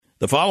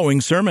The following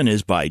sermon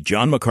is by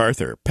John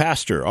MacArthur,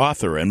 pastor,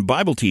 author, and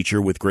Bible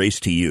teacher with Grace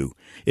to You.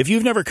 If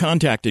you've never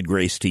contacted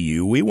Grace to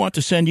You, we want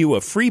to send you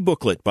a free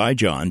booklet by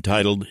John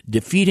titled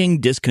Defeating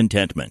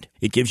Discontentment.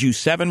 It gives you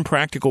 7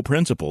 practical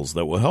principles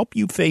that will help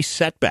you face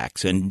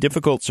setbacks and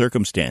difficult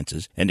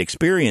circumstances and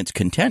experience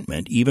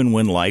contentment even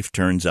when life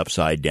turns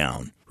upside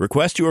down.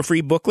 Request your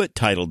free booklet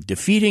titled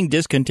Defeating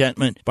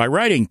Discontentment by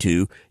writing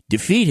to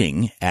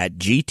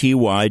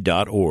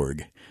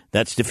defeating@gty.org.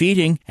 That's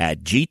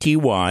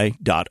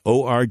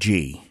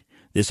defeating@gty.org.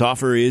 This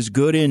offer is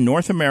good in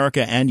North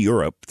America and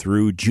Europe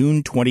through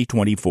June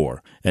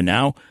 2024. And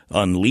now,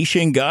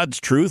 unleashing God's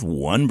truth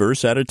one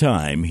verse at a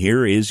time,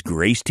 here is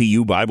Grace to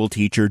You Bible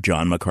teacher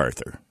John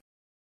MacArthur.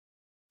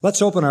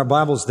 Let's open our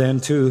Bibles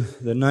then to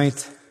the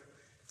 9th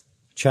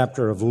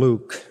chapter of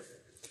Luke.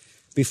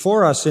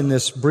 Before us in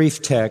this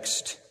brief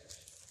text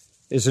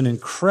is an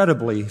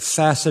incredibly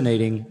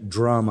fascinating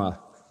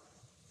drama.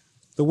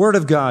 The Word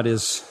of God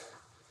is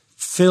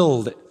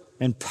filled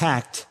and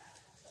packed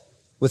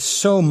with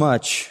so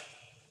much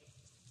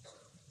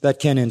that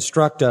can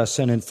instruct us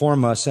and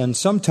inform us, and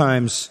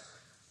sometimes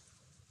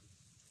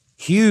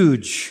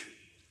huge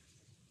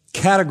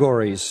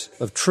categories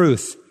of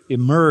truth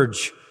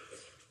emerge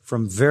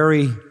from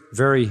very,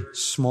 very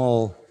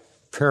small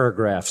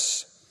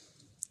paragraphs.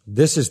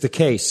 This is the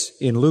case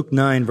in Luke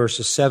 9,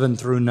 verses 7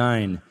 through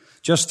 9.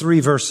 Just 3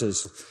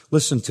 verses.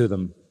 Listen to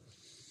them.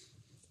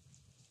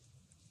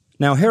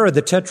 Now Herod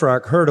the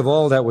Tetrarch heard of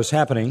all that was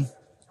happening,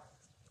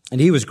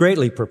 and he was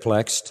greatly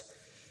perplexed,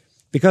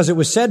 because it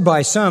was said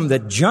by some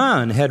that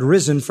John had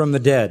risen from the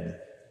dead,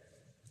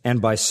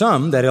 and by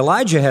some that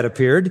Elijah had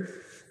appeared,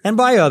 and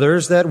by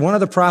others that one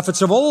of the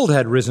prophets of old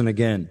had risen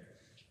again.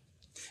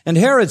 And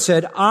Herod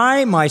said,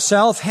 I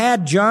myself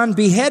had John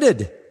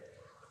beheaded.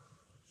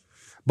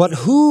 But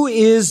who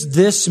is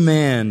this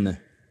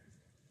man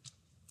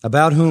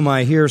about whom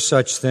I hear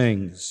such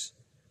things?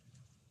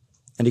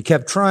 And he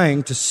kept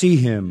trying to see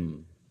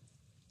him.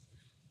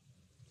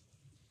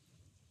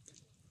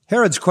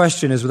 Herod's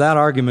question is without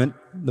argument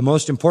the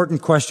most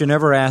important question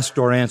ever asked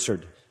or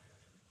answered.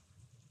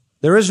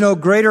 There is no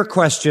greater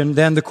question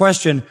than the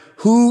question,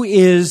 who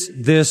is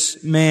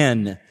this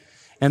man?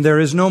 And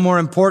there is no more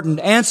important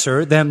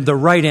answer than the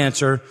right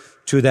answer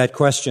to that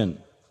question.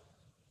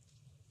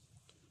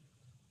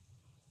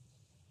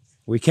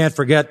 We can't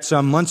forget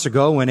some months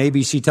ago when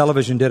ABC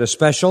television did a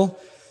special.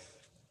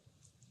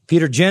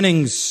 Peter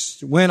Jennings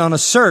went on a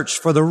search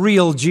for the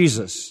real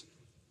Jesus.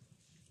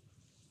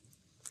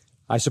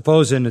 I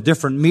suppose in a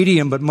different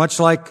medium, but much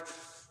like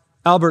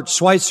Albert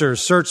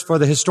Schweitzer's search for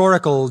the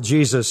historical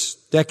Jesus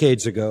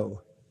decades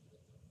ago.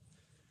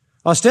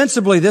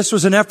 Ostensibly, this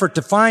was an effort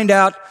to find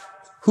out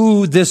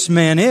who this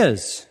man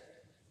is.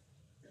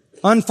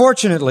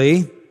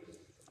 Unfortunately,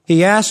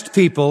 he asked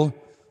people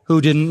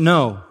who didn't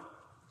know.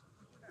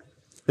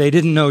 They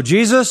didn't know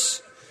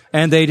Jesus,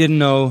 and they didn't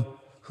know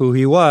who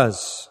he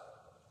was.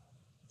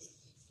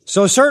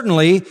 So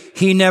certainly,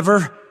 he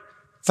never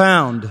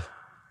found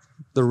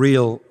the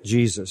real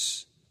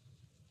Jesus.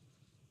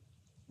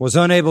 Was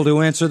unable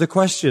to answer the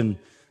question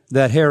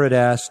that Herod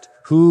asked,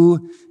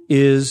 who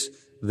is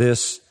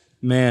this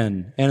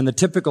man? And in the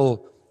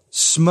typical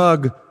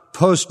smug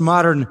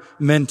postmodern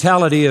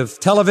mentality of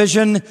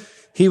television,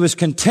 he was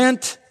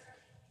content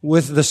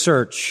with the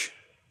search,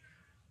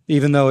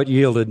 even though it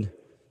yielded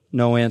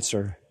no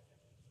answer.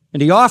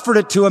 And he offered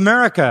it to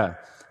America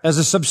as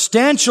a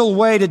substantial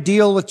way to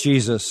deal with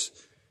Jesus.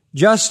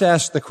 Just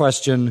ask the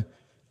question,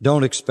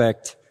 don't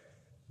expect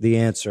the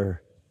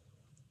answer.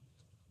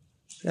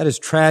 That is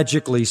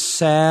tragically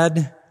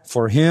sad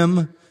for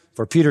him,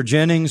 for Peter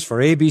Jennings,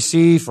 for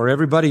ABC, for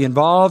everybody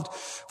involved,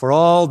 for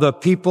all the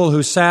people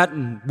who sat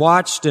and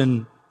watched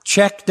and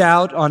checked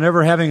out on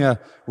ever having a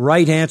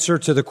right answer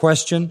to the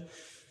question.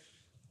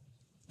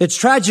 It's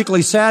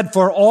tragically sad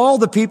for all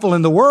the people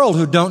in the world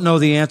who don't know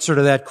the answer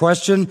to that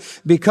question,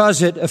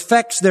 because it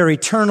affects their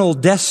eternal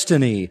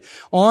destiny.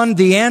 On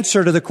the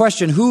answer to the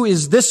question, who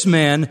is this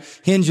man,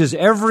 hinges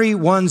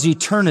everyone's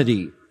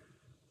eternity,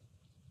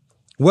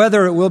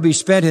 whether it will be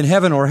spent in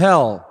heaven or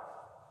hell.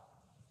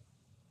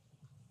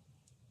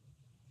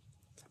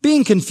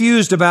 Being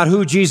confused about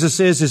who Jesus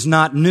is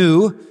not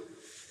new.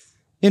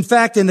 In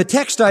fact, in the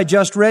text I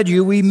just read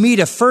you, we meet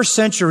a first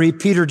century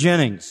Peter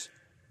Jennings.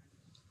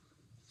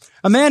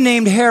 A man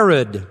named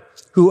Herod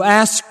who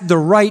asked the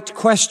right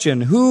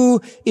question,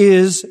 who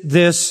is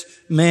this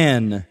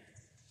man?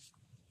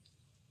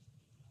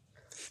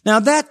 Now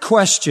that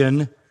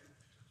question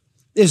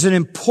is an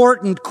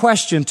important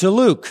question to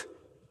Luke.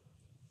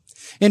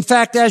 In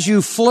fact, as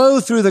you flow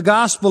through the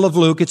Gospel of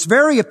Luke, it's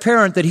very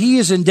apparent that he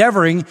is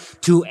endeavoring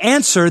to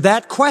answer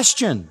that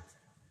question.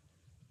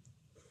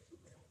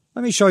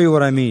 Let me show you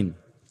what I mean.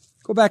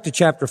 Go back to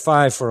chapter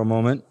 5 for a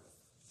moment.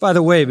 By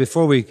the way,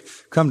 before we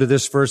come to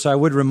this verse, I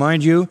would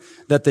remind you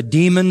that the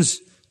demons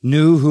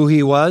knew who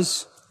he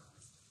was.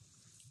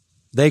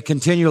 They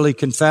continually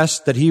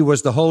confessed that he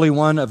was the Holy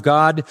One of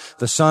God,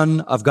 the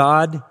Son of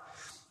God.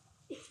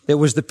 It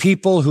was the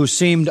people who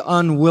seemed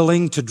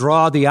unwilling to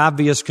draw the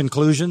obvious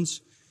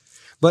conclusions.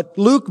 But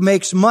Luke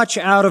makes much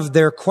out of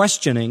their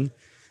questioning.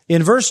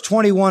 In verse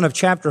 21 of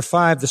chapter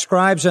 5, the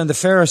scribes and the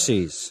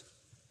Pharisees,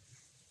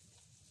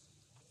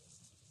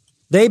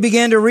 they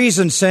began to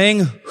reason,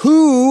 saying,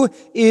 "Who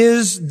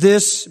is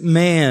this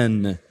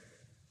man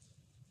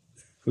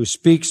who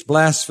speaks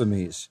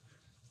blasphemies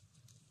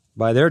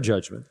by their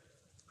judgment,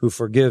 who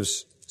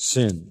forgives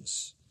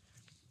sins?"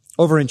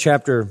 Over in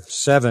chapter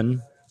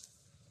 7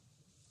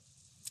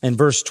 and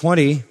verse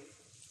 20,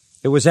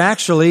 it was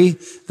actually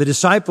the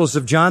disciples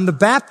of John the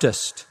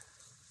Baptist.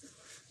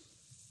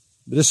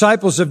 The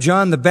disciples of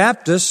John the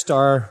Baptist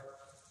are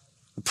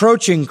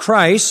approaching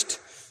Christ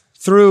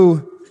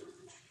through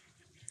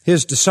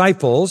his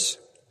disciples,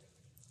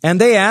 and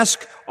they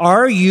ask,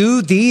 "Are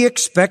you the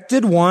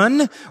expected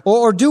one,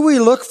 or do we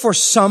look for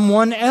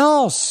someone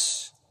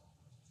else?"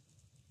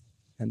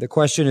 And the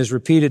question is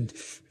repeated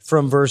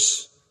from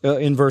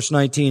in verse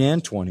 19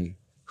 and 20.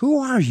 Who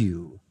are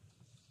you?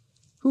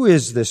 Who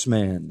is this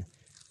man?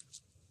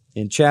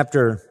 In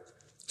chapter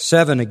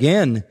 7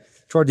 again,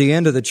 toward the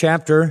end of the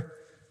chapter,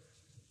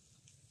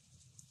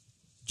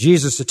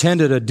 Jesus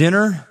attended a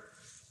dinner,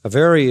 a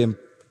very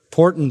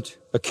important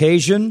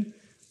occasion,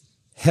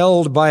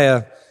 held by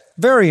a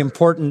very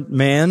important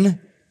man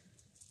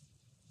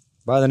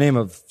by the name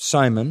of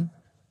Simon,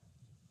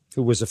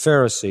 who was a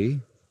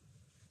Pharisee.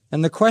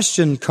 And the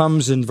question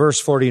comes in verse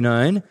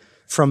 49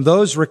 from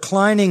those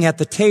reclining at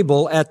the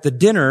table at the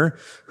dinner,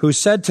 who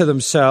said to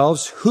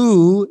themselves,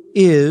 "Who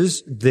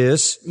is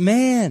this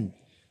man?"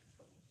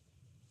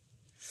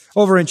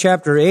 Over in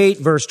chapter 8,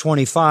 verse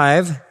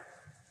 25,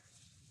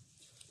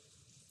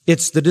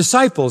 it's the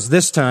disciples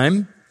this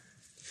time.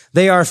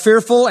 They are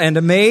fearful and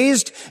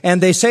amazed,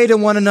 and they say to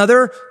one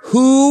another,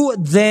 "Who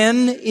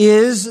then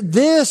is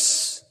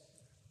this?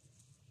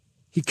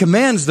 He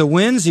commands the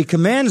winds, he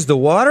commands the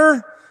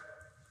water.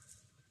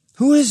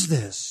 Who is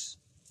this?"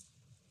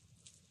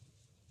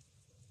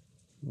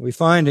 We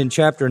find in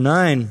chapter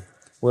 9,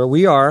 where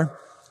we are,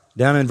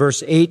 down in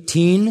verse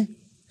 18,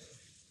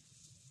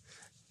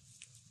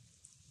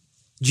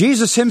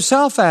 Jesus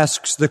himself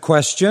asks the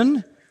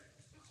question,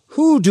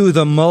 "Who do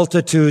the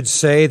multitudes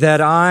say that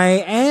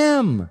I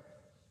am?"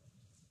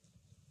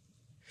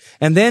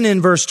 And then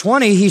in verse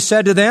 20, he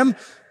said to them,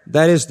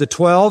 that is the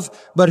 12,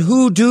 "But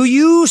who do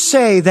you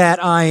say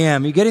that I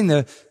am?" You getting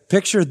the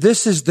picture?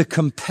 This is the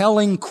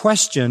compelling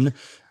question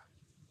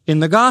in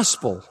the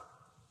Gospel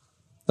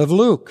of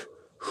Luke.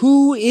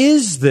 Who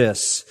is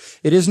this?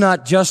 It is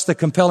not just the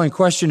compelling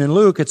question in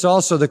Luke, it's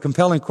also the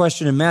compelling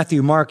question in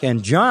Matthew, Mark,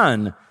 and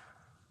John.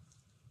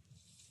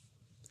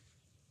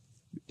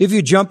 If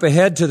you jump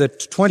ahead to the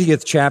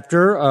 20th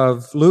chapter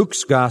of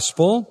Luke's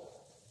Gospel,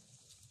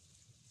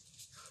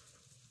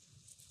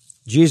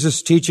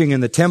 Jesus teaching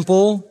in the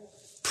temple,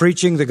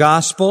 preaching the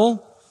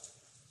gospel,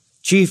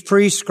 chief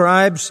priests,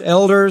 scribes,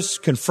 elders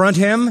confront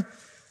him,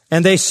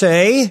 and they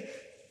say,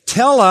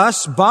 "Tell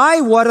us by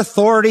what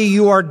authority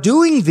you are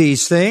doing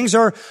these things,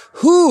 or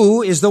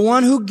who is the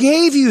one who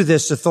gave you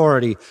this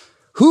authority?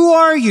 Who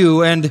are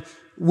you, and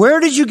where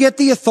did you get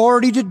the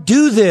authority to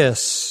do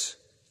this?"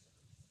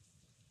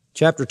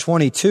 Chapter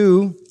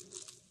 22,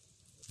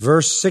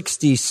 verse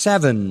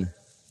 67,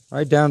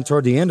 right down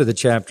toward the end of the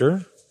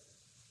chapter.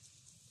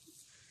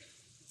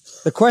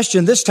 The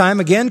question this time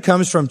again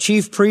comes from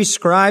chief priests,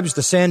 scribes,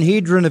 the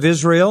Sanhedrin of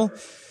Israel.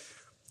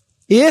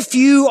 "If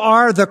you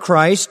are the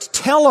Christ,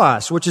 tell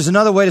us," which is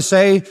another way to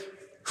say,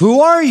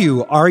 "Who are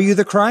you? Are you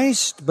the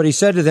Christ?" But he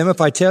said to them, "If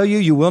I tell you,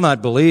 you will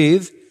not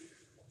believe."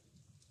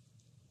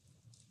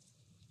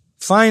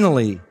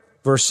 Finally,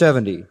 verse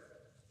 70,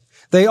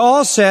 they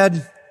all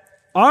said,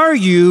 "Are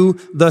you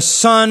the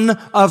Son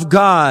of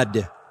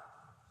God?"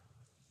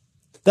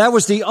 That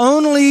was the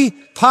only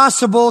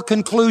possible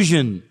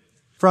conclusion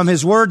from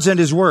his words and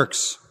his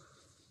works.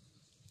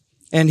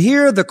 And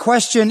here the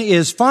question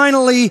is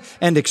finally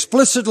and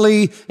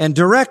explicitly and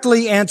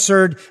directly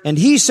answered. And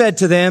he said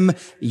to them,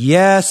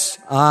 "Yes,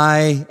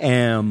 I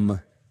am."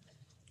 It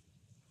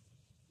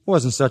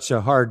wasn't such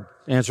a hard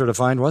answer to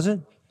find, was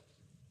it?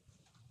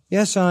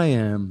 Yes, I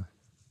am.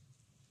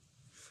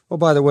 Oh,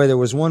 by the way, there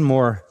was one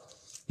more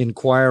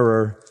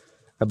inquirer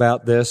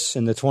about this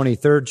in the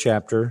 23rd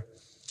chapter.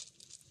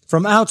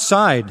 From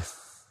outside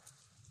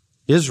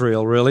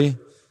Israel, really.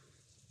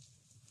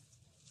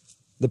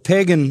 The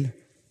pagan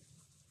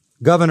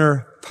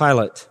Governor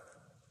Pilate,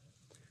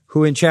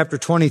 who in chapter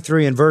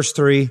 23 and verse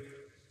 3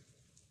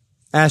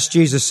 asked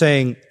Jesus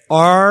saying,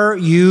 "Are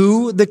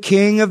you the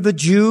King of the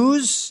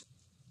Jews?"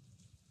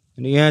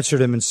 And he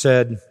answered him and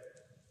said,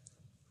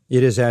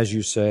 "It is as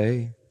you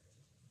say."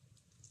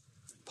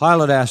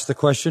 Pilate asked the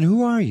question,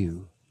 "Who are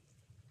you?"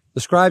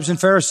 The scribes and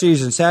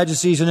Pharisees and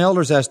Sadducees and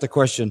elders asked the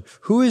question,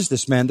 "Who is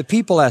this man?" The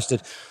people asked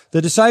it.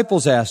 The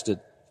disciples asked it.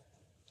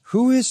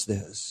 Who is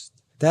this?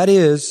 That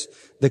is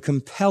the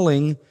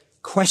compelling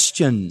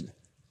question.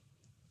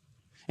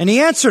 And he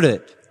answered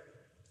it.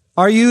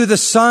 "Are you the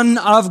Son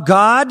of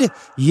God?"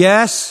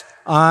 "Yes,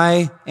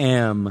 I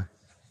am."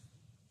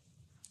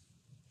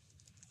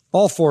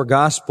 All four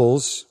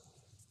Gospels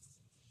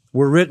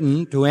were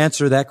written to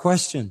answer that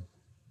question.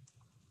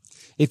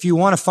 If you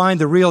want to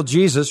find the real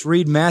Jesus,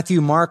 read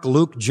Matthew, Mark,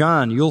 Luke,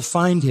 John. You'll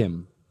find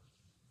him.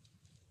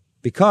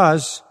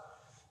 Because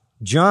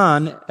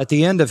John, at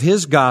the end of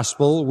his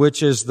gospel,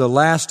 which is the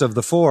last of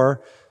the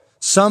four,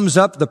 sums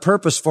up the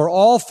purpose for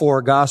all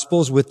four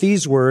gospels with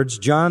these words,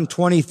 John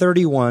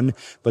 20:31,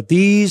 "But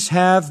these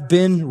have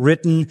been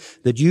written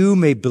that you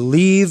may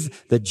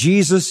believe that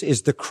Jesus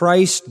is the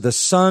Christ, the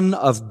Son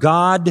of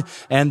God,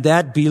 and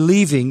that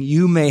believing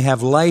you may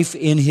have life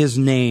in his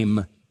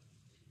name."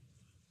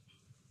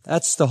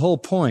 That's the whole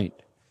point.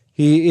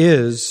 He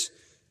is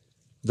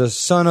the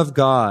Son of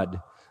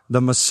God,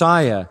 the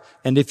Messiah,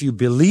 and if you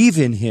believe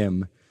in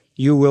him,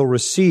 you will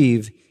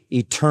receive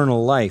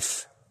eternal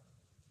life.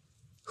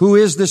 Who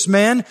is this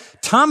man?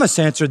 Thomas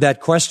answered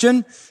that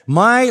question.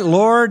 My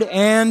Lord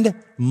and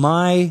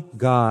my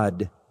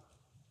God.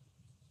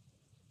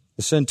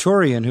 The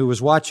centurion who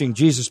was watching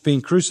Jesus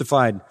being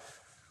crucified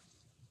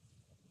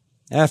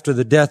after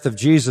the death of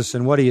Jesus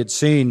and what he had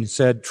seen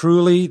said,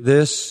 truly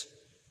this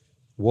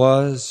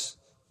was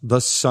the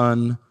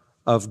Son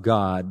of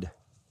God.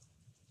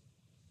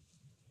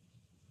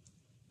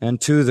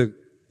 And to the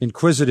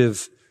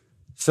inquisitive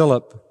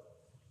Philip,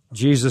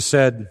 Jesus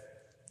said,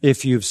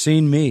 if you've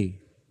seen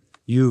me,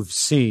 you've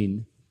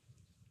seen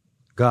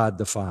God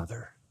the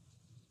Father.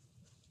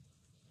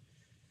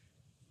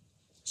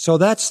 So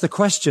that's the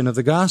question of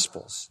the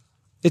Gospels.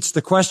 It's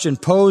the question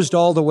posed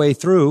all the way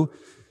through.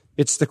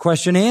 It's the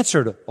question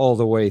answered all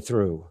the way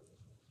through.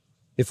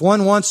 If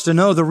one wants to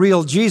know the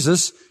real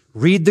Jesus,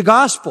 read the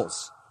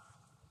Gospels.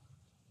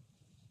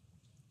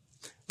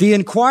 The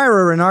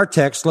inquirer in our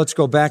text, let's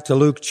go back to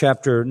Luke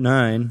chapter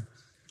 9,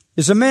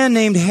 is a man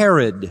named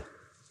Herod.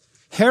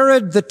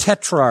 Herod the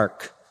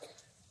Tetrarch.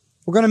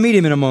 We're going to meet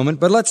him in a moment,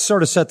 but let's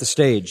sort of set the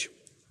stage.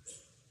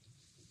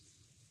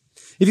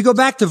 If you go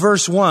back to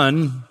verse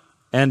 1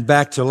 and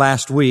back to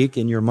last week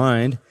in your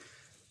mind,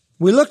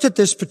 we looked at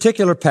this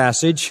particular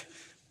passage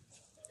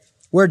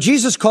where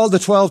Jesus called the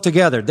 12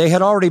 together. They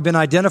had already been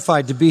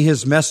identified to be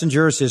his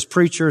messengers, his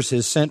preachers,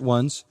 his sent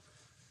ones.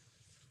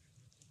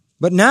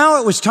 But now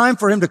it was time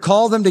for him to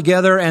call them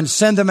together and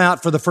send them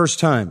out for the first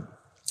time.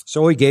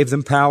 So he gave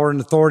them power and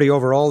authority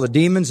over all the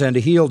demons and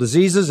to heal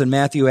diseases, and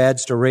Matthew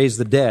adds to raise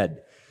the dead.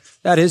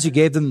 That is, he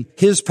gave them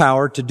his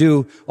power to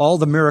do all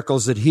the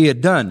miracles that he had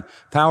done.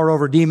 Power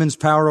over demons,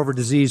 power over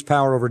disease,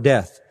 power over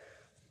death.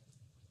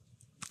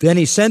 Then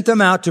he sent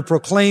them out to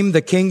proclaim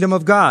the kingdom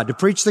of God, to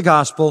preach the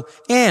gospel,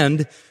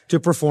 and to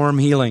perform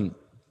healing.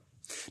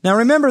 Now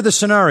remember the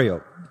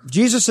scenario.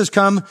 Jesus has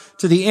come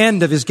to the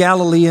end of his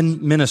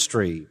Galilean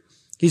ministry.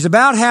 He's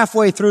about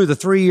halfway through the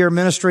 3-year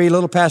ministry, a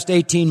little past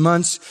 18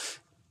 months,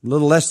 a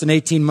little less than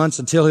 18 months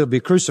until he'll be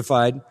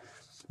crucified.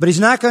 But he's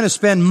not going to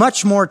spend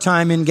much more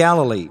time in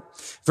Galilee.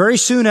 Very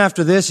soon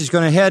after this, he's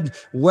going to head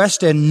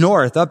west and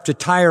north up to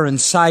Tyre and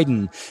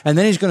Sidon. And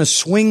then he's going to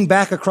swing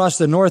back across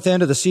the north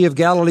end of the Sea of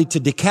Galilee to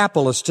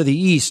Decapolis to the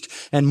east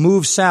and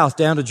move south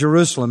down to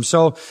Jerusalem.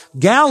 So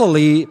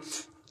Galilee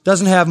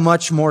doesn't have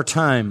much more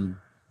time.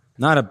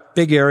 Not a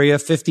big area,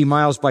 50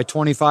 miles by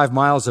 25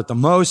 miles at the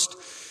most.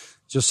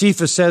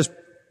 Josephus says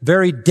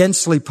very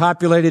densely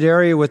populated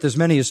area with as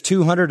many as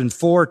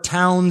 204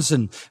 towns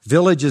and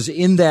villages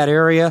in that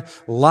area.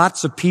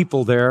 Lots of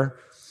people there.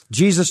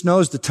 Jesus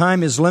knows the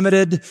time is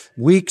limited,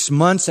 weeks,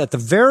 months, at the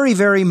very,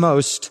 very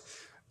most.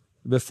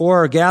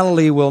 Before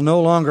Galilee will no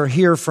longer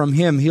hear from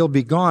him, he'll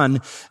be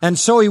gone. And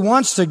so he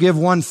wants to give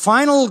one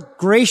final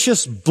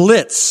gracious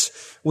blitz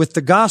with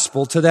the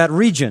gospel to that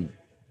region.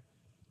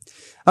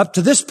 Up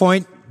to this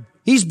point,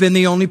 he's been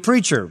the only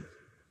preacher.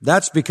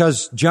 That's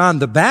because John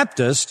the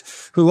Baptist,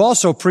 who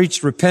also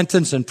preached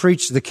repentance and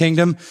preached the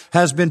kingdom,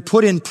 has been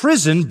put in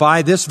prison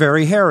by this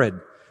very Herod.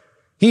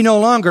 He no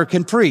longer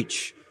can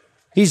preach.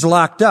 He's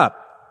locked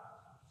up.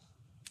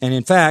 And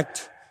in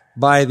fact,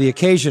 by the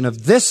occasion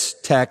of this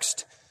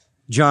text,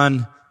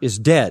 John is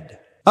dead.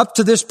 Up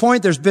to this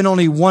point, there's been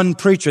only one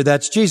preacher.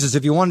 That's Jesus.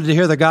 If you wanted to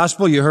hear the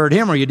gospel, you heard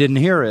him or you didn't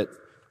hear it.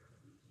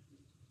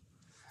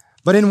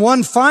 But in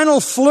one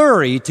final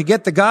flurry to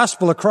get the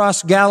gospel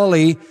across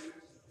Galilee,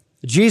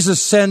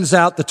 Jesus sends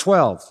out the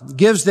 12,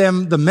 gives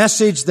them the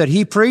message that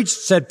he preached,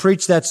 said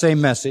preach that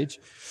same message,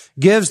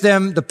 gives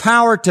them the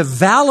power to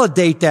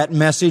validate that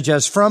message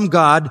as from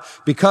God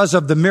because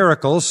of the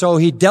miracles. So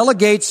he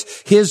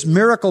delegates his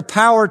miracle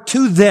power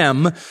to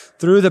them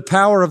through the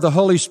power of the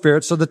Holy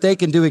Spirit so that they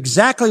can do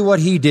exactly what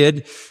he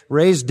did,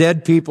 raise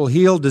dead people,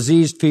 heal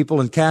diseased people,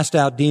 and cast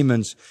out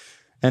demons.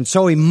 And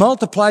so he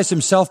multiplies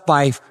himself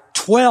by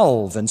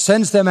 12 and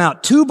sends them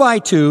out 2 by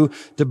 2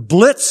 to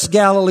blitz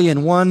Galilee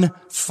in one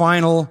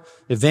final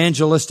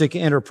evangelistic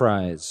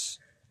enterprise.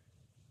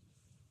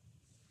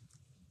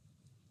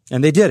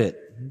 And they did it.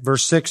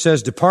 Verse 6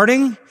 says,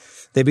 departing,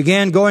 they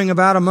began going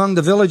about among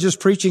the villages,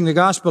 preaching the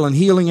gospel and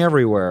healing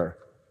everywhere.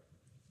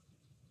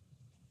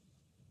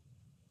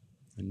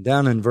 And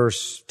down in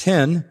verse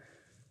 10,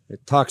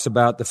 it talks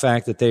about the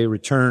fact that they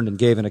returned and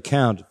gave an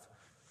account of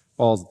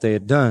all that they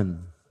had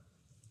done.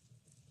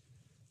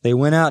 They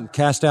went out and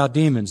cast out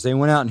demons. They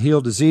went out and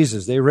healed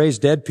diseases. They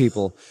raised dead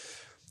people.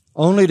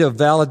 only to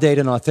validate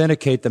and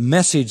authenticate the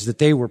message that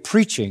they were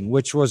preaching,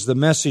 which was the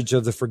message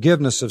of the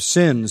forgiveness of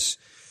sins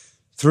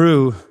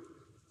through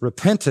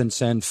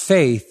repentance and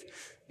faith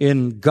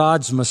in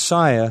God's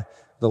Messiah,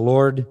 the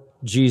Lord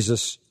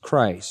Jesus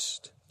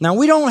Christ. Now,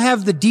 we don't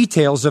have the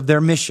details of their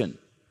mission,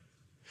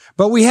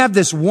 but we have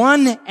this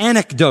one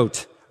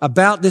anecdote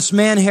about this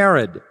man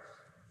Herod.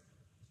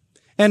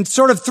 And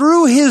sort of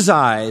through his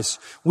eyes,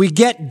 we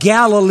get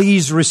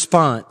Galilee's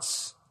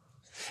response,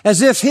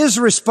 as if his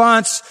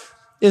response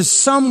is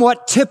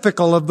somewhat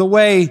typical of the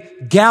way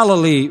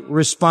Galilee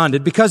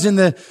responded, because in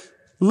the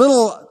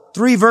little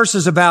 3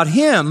 verses about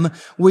him,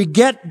 we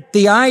get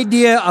the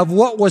idea of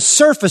what was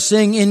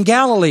surfacing in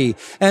Galilee.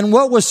 And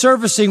what was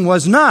surfacing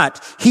was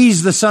not,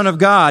 he's the Son of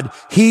God,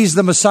 he's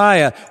the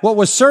Messiah. What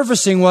was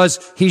surfacing was,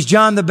 he's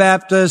John the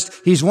Baptist,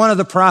 he's one of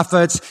the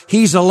prophets,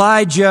 he's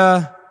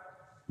Elijah.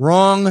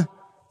 Wrong.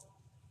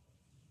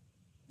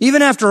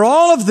 Even after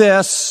all of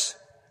this,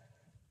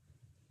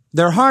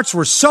 their hearts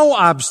were so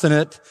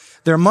obstinate,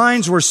 their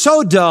minds were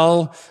so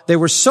dull, they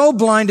were so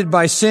blinded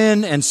by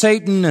sin and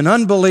Satan and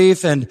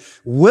unbelief and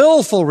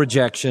willful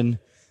rejection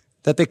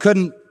that they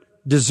couldn't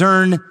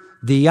discern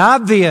the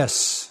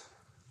obvious.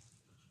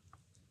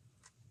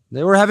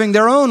 They were having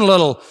their own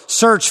little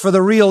search for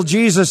the real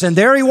Jesus, and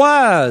there he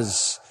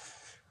was.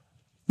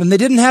 And they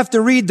didn't have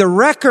to read the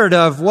record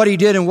of what he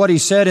did and what he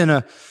said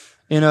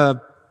in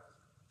a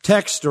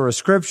text or a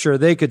scripture.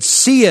 They could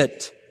see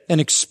it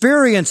and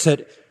experience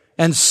it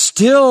and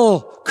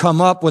still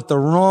come up with the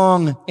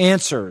wrong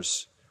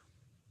answers.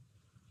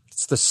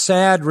 It's the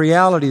sad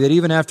reality that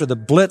even after the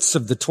blitz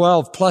of the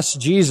 12 plus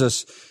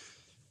Jesus,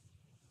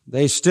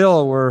 they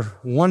still were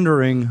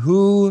wondering,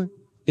 who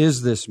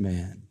is this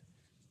man?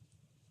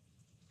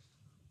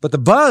 But the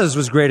buzz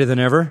was greater than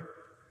ever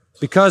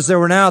because there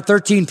were now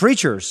 13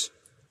 preachers.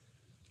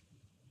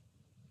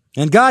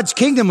 And God's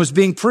kingdom was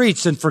being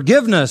preached, and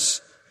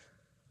forgiveness.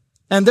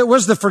 And there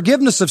was the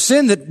forgiveness of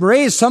sin that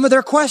raised some of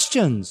their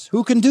questions.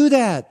 Who can do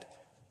that?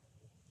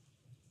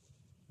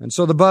 And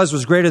so the buzz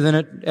was greater than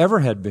it ever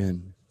had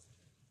been.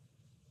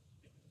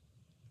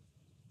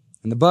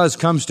 And the buzz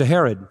comes to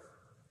Herod.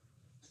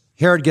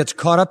 Herod gets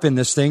caught up in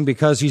this thing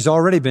because he's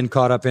already been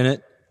caught up in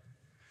it.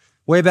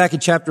 Way back in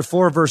chapter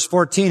 4, verse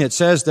 14, it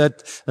says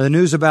that the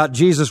news about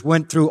Jesus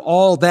went through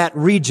all that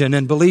region,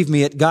 and believe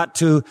me, it got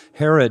to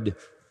Herod,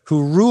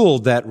 who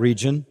ruled that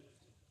region.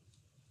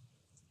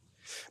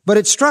 But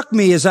it struck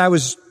me as I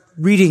was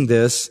reading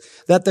this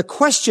that the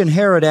question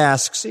Herod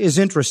asks is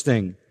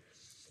interesting.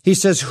 He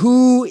says,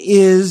 who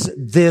is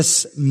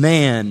this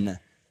man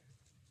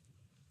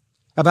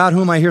about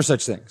whom I hear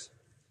such things?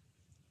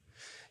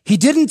 He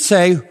didn't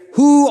say,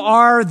 who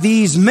are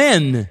these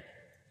men?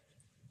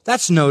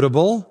 That's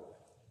notable.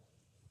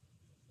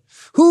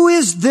 Who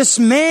is this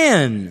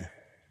man?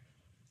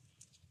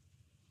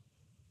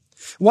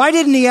 Why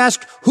didn't he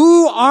ask,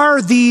 who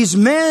are these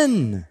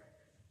men?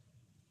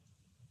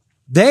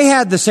 They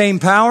had the same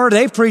power.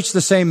 They preached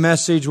the same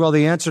message. Well,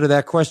 the answer to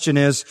that question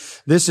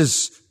is, this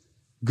is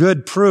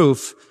good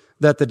proof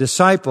that the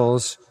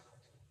disciples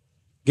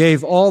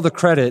gave all the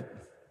credit,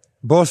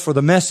 both for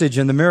the message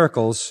and the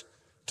miracles,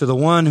 to the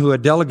one who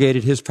had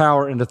delegated his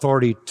power and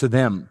authority to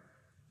them.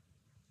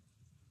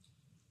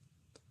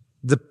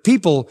 The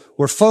people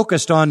were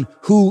focused on,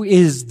 who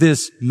is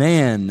this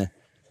man?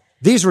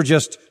 These were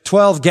just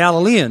 12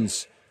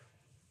 Galileans.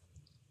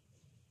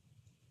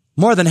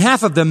 More than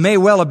half of them may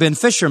well have been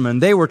fishermen.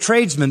 They were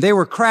tradesmen. They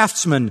were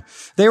craftsmen.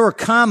 They were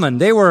common.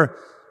 They were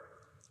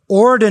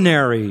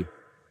ordinary,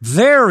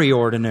 very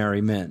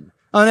ordinary men.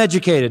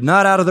 Uneducated,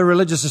 not out of the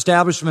religious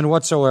establishment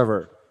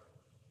whatsoever.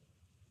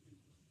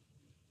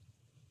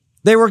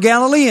 They were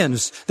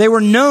Galileans. They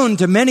were known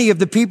to many of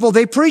the people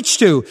they preached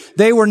to.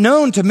 They were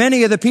known to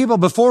many of the people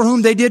before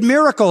whom they did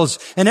miracles.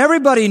 And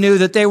everybody knew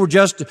that they were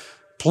just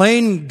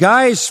plain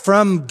guys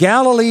from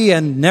Galilee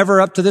and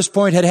never up to this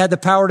point had the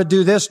power to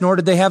do this, nor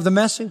did they have the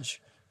message.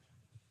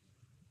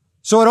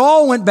 So it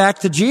all went back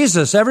to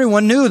Jesus.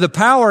 Everyone knew the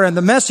power and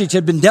the message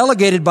had been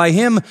delegated by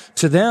him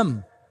to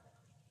them.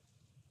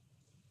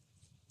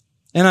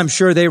 And I'm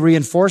sure they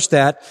reinforced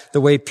that the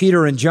way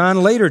Peter and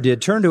John later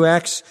did. Turn to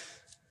Acts,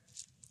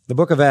 the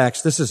book of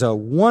Acts. This is a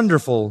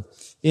wonderful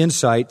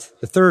insight,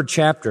 the 3rd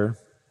chapter.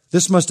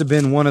 This must have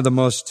been one of the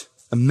most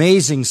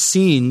amazing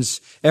scenes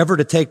ever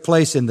to take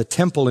place in the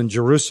temple in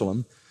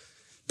Jerusalem.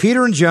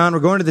 Peter and John were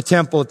going to the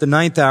temple at the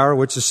 9th hour,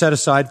 which is set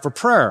aside for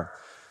prayer.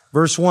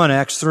 Verse 1,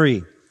 Acts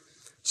 3.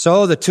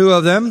 So the two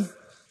of them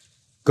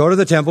go to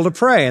the temple to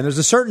pray. And there's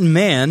a certain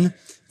man,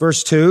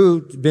 verse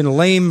 2, been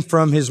lame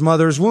from his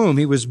mother's womb.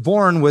 He was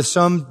born with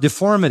some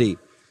deformity.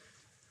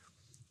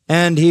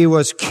 And he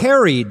was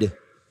carried.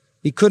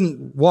 He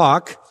couldn't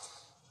walk.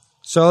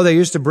 So they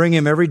used to bring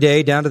him every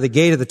day down to the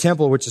gate of the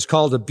temple, which is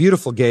called a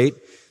Beautiful Gate,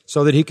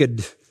 so that he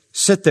could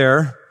sit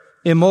there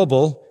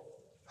immobile,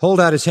 hold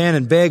out his hand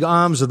and beg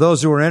alms of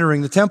those who were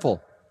entering the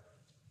temple.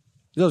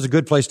 That was a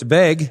good place to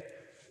beg,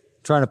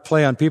 trying to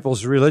play on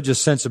people's religious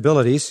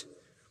sensibilities.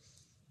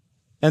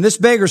 And this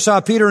beggar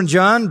saw Peter and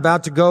John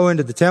about to go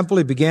into the temple.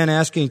 He began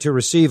asking to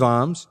receive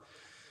alms.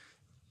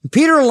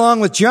 Peter,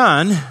 along with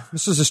John,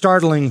 this was a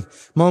startling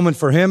moment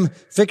for him,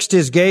 fixed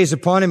his gaze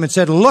upon him and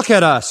said, "Look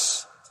at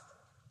us."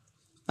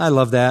 I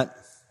love that.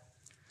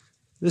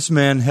 This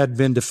man had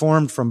been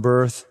deformed from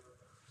birth.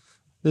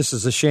 This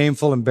is a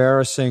shameful,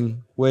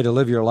 embarrassing way to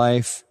live your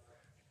life.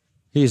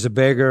 He's a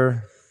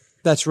beggar.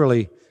 That's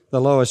really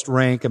the lowest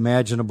rank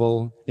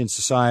imaginable in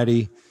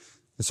society.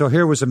 And so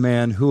here was a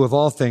man who, of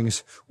all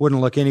things,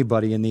 wouldn't look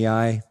anybody in the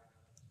eye.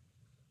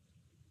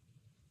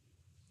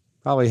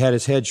 Probably had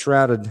his head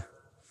shrouded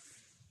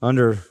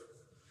under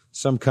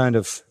some kind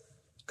of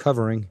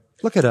covering.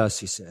 "Look at us,"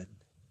 he said.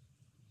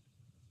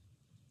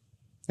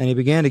 And he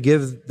began to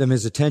give them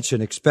his attention,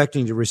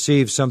 expecting to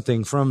receive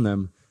something from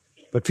them.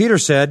 But Peter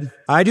said,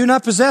 "I do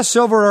not possess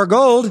silver or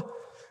gold,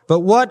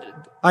 but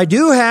what I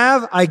do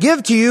have, I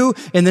give to you.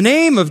 In the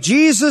name of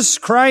Jesus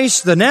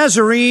Christ the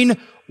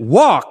Nazarene,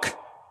 walk."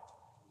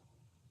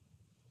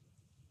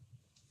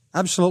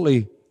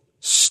 Absolutely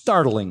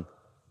startling.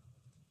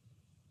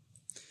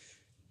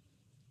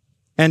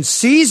 And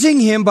seizing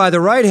him by the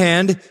right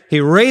hand,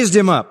 he raised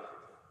him up.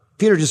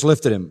 Peter just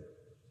lifted him.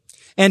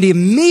 And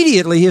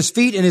immediately his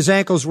feet and his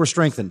ankles were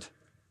strengthened.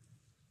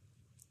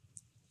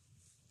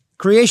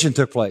 Creation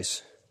took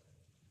place.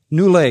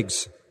 New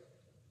legs.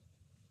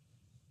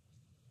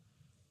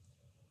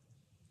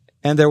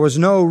 And there was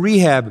no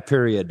rehab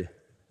period.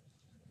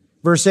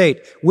 Verse 8,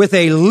 with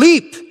a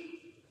leap,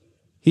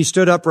 he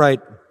stood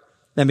upright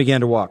and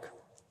began to walk.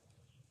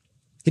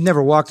 He'd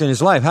never walked in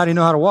his life. How do you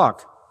know how to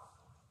walk?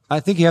 I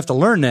think you have to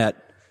learn that.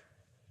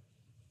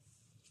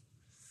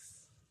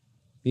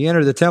 He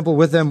entered the temple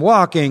with them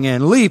walking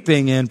and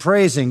leaping and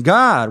praising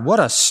God. What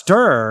a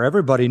stir.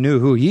 Everybody knew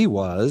who he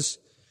was.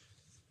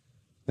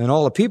 And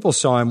all the people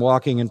saw him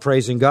walking and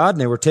praising God, and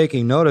they were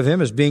taking note of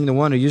him as being the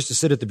one who used to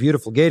sit at the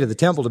beautiful gate of the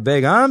temple to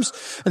beg alms,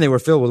 and they were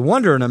filled with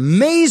wonder and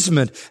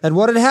amazement at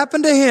what had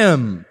happened to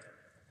him.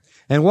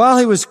 And while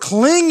he was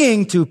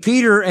clinging to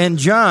Peter and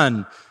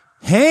John,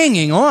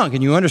 hanging on,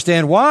 can you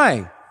understand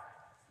why?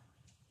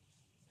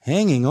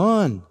 Hanging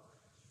on.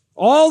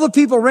 All the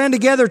people ran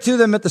together to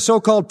them at the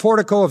so-called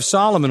Portico of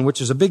Solomon,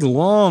 which is a big,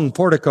 long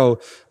portico,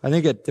 I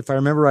think, if I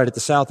remember right, at the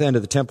south end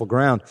of the temple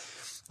ground.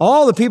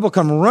 All the people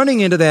come running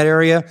into that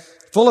area,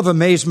 full of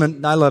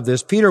amazement. I love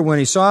this. Peter, when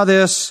he saw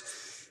this,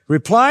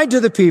 replied to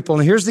the people,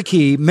 and here's the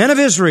key, "Men of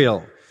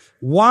Israel,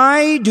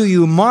 why do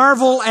you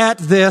marvel at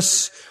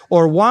this,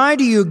 or why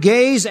do you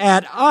gaze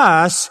at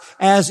us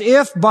as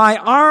if by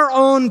our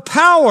own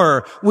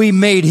power we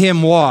made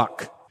him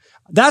walk?"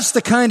 That's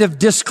the kind of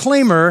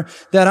disclaimer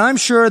that I'm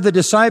sure the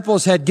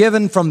disciples had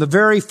given from the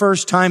very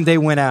first time they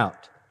went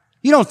out.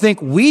 You don't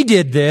think we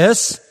did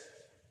this.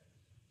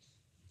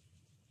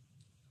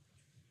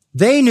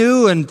 They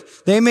knew, and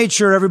they made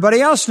sure everybody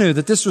else knew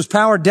that this was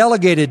power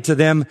delegated to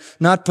them,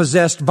 not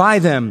possessed by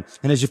them.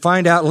 And as you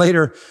find out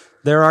later,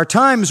 there are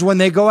times when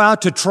they go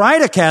out to try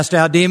to cast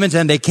out demons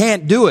and they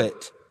can't do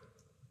it.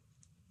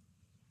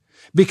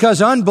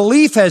 Because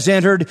unbelief has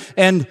entered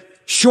and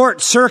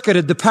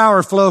short-circuited the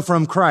power flow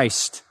from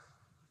Christ.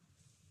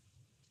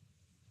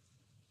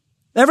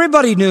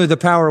 Everybody knew the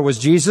power was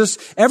Jesus.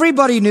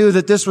 Everybody knew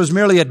that this was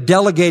merely a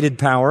delegated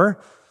power.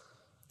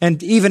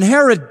 And even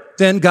Herod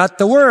then got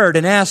the word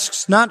and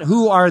asks not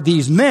who are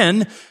these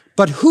men,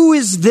 but who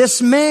is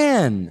this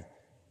man?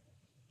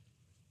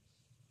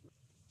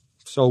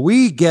 So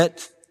we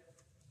get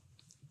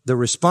the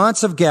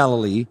response of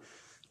Galilee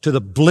to the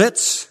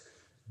blitz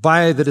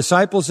by the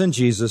disciples and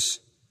Jesus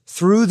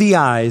through the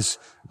eyes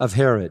of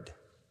Herod.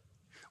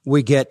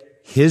 We get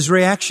his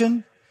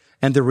reaction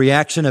and the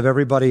reaction of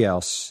everybody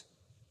else.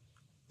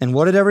 And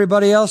what did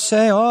everybody else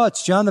say? Oh,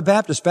 it's John the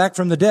Baptist back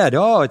from the dead.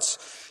 Oh, it's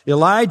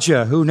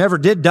Elijah, who never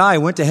did die,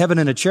 went to heaven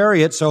in a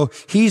chariot, so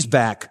he's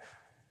back.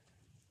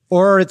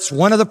 Or it's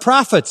one of the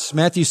prophets.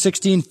 Matthew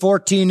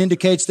 16:14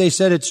 indicates they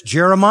said it's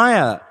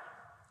Jeremiah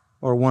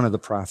or one of the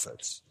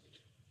prophets.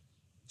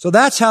 So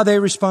that's how they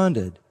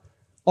responded.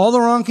 All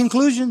the wrong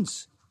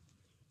conclusions.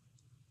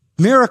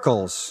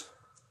 Miracles.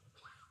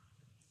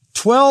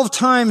 12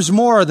 times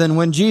more than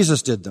when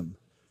Jesus did them.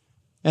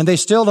 And they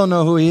still don't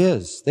know who he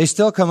is. They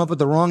still come up with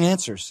the wrong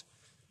answers.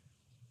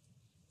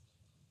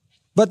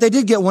 But they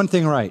did get one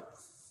thing right.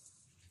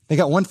 They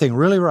got one thing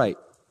really right.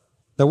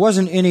 There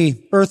wasn't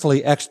any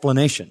earthly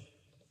explanation.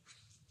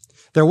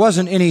 There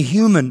wasn't any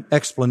human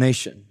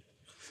explanation.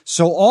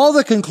 So all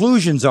the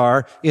conclusions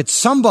are, it's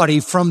somebody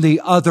from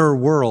the other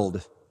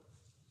world.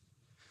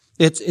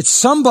 It's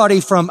somebody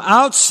from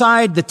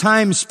outside the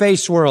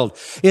time-space world.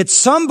 It's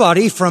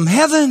somebody from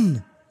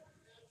heaven.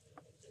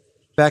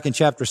 Back in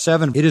chapter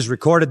 7, it is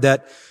recorded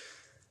that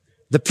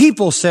the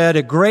people said,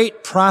 a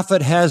great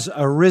prophet has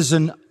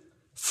arisen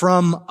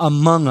from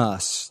among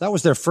us. That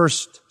was their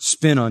first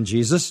spin on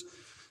Jesus,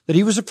 that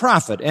he was a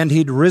prophet and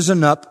he'd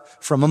risen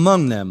up from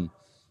among them.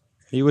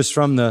 He was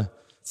from the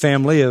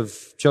family of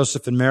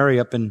Joseph and Mary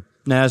up in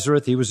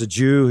Nazareth. He was a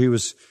Jew. He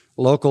was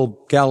a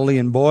local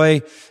Galilean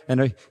boy,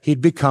 and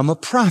he'd become a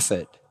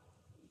prophet.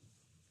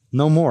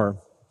 No more.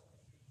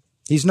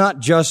 He's not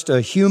just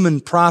a human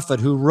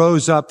prophet who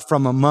rose up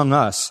from among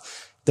us.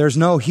 There's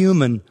no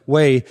human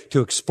way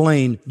to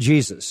explain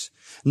Jesus.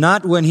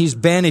 Not when he's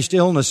banished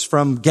illness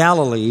from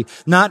Galilee,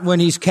 not when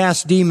he's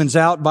cast demons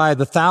out by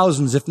the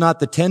thousands, if not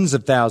the tens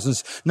of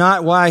thousands,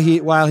 not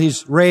while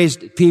he's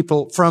raised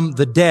people from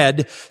the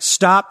dead,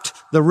 stopped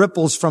the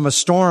ripples from a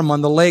storm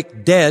on the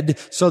lake dead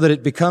so that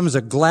it becomes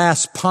a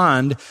glass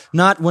pond,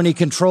 not when he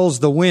controls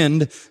the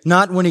wind,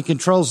 not when he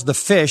controls the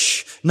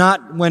fish,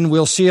 not when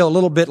we'll see a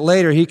little bit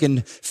later he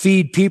can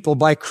feed people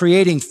by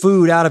creating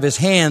food out of his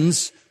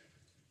hands.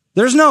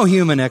 There's no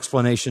human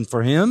explanation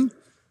for him.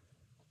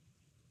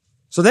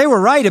 So they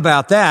were right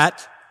about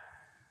that.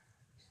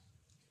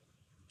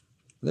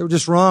 They were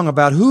just wrong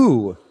about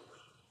who.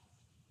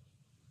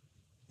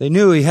 They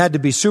knew he had to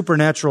be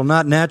supernatural,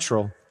 not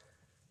natural,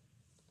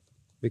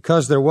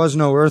 because there was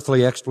no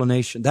earthly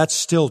explanation. That's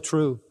still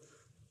true.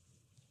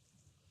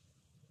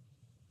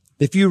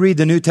 If you read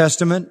the New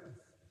Testament,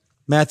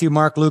 Matthew,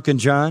 Mark, Luke, and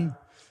John,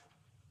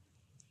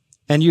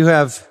 and you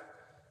have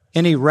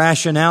any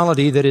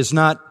rationality that is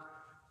not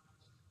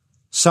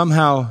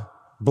somehow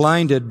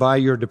blinded by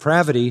your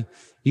depravity,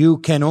 you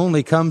can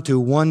only come to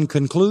one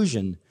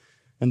conclusion,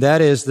 and that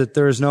is that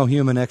there is no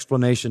human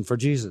explanation for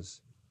Jesus.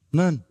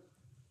 None.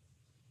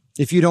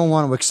 If you don't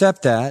want to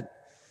accept that,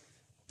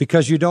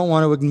 because you don't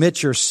want to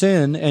admit your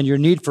sin and your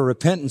need for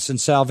repentance and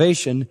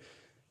salvation,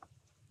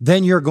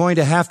 then you're going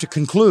to have to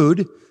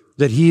conclude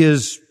that he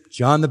is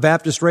John the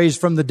Baptist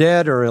raised from the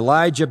dead, or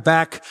Elijah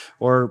back,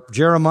 or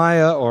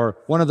Jeremiah, or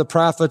one of the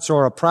prophets,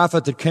 or a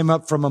prophet that came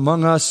up from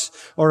among us,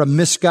 or a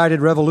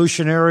misguided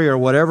revolutionary, or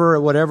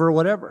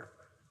whatever.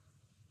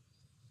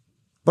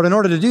 But in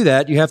order to do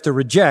that, you have to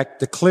reject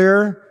the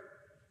clear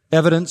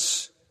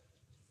evidence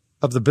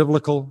of the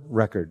biblical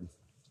record.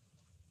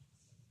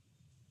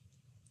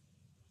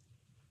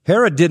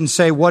 Herod didn't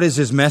say, what is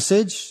his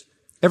message?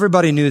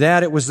 Everybody knew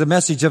that. It was the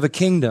message of a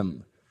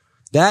kingdom.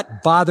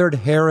 That bothered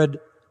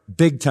Herod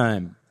big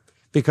time,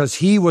 because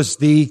he was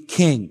the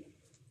king.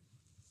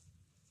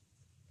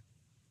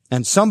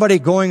 And somebody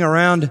going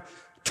around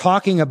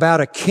talking about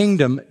a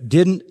kingdom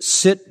didn't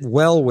sit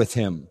well with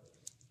him.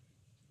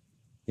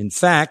 In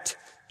fact,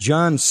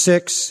 John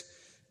 6,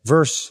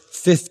 verse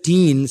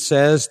 15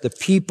 says the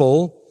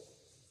people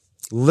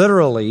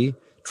literally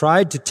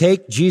tried to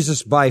take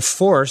Jesus by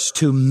force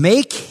to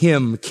make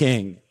him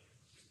king.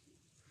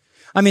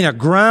 I mean, a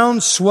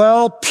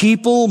groundswell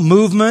people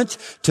movement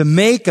to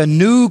make a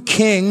new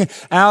king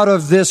out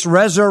of this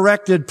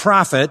resurrected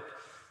prophet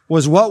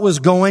was what was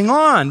going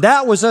on.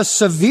 That was a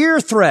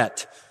severe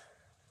threat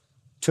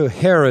to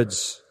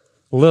Herod's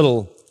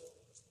little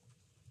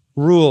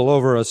rule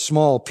over a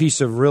small piece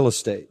of real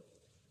estate.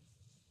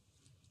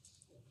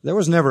 There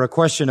was never a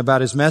question about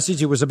his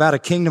message. It was about a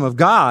kingdom of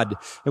God.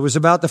 It was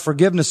about the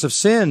forgiveness of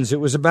sins. It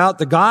was about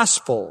the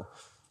gospel.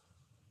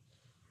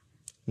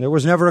 There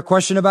was never a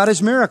question about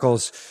his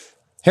miracles.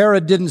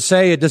 Herod didn't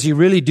say, does he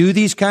really do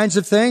these kinds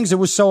of things? It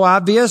was so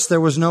obvious,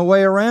 there was no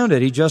way around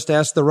it. He just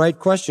asked the right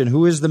question.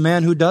 Who is the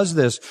man who does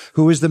this?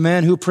 Who is the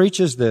man who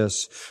preaches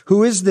this?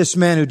 Who is this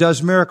man who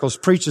does miracles,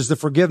 preaches the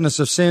forgiveness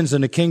of sins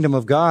and the kingdom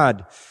of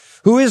God?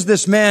 Who is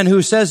this man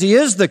who says he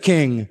is the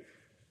king?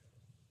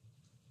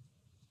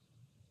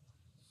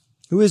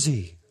 Who is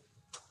he?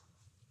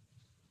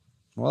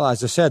 Well,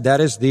 as I said, that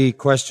is the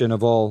question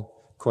of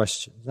all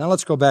questions. Now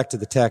let's go back to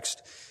the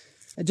text.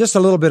 Just a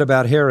little bit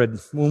about Herod.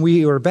 When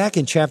we were back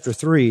in chapter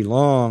 3,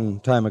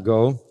 long time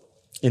ago,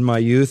 in my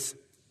youth,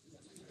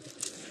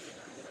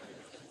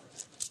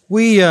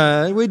 we did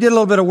a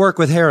little bit of work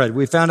with Herod.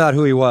 We found out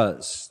who he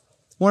was.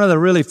 One of the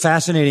really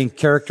fascinating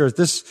characters.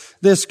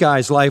 This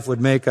guy's life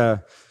would make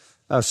a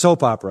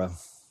soap opera.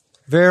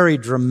 Very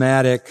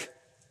dramatic,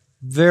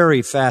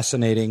 very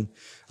fascinating.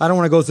 I don't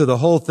want to go through the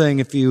whole thing.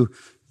 If you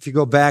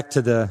go back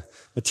to the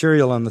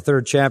material on the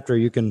 3rd chapter,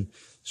 you can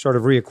sort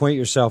of reacquaint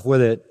yourself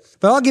with it.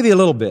 But I'll give you a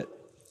little bit.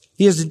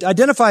 He is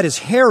identified as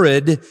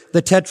Herod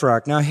the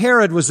Tetrarch. Now,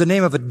 Herod was the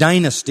name of a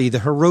dynasty. The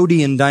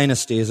Herodian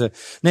dynasty is a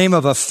name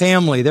of a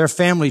family. Their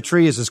family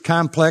tree is as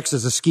complex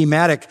as a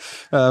schematic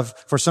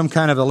for some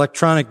kind of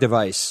electronic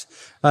device.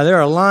 There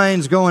are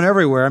lines going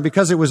everywhere, and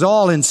because it was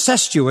all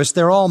incestuous,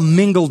 they're all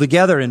mingled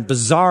together in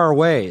bizarre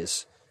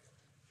ways.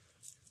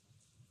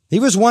 He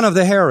was one of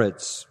the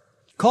Herods,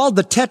 called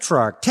the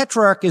Tetrarch.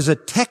 Tetrarch is a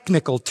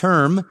technical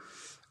term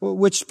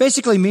which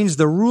basically means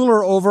the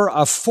ruler over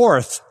a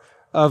fourth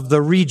of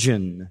the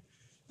region.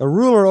 A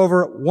ruler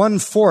over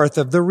 1/4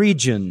 of the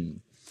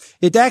region.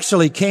 It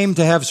actually came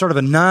to have sort of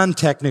a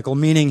non-technical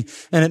meaning,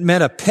 and it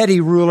meant a petty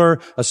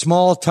ruler, a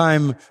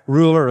small-time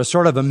ruler, a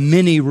sort of a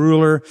mini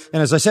ruler.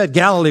 And as I said,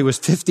 Galilee was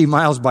 50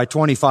 miles by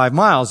 25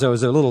 miles. It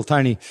was a little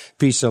tiny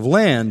piece of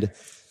land.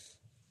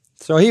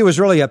 So he was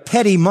really a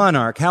petty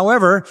monarch.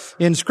 However,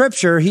 in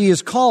Scripture, he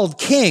is called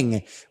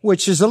king,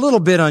 which is a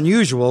little bit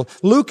unusual.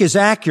 Luke is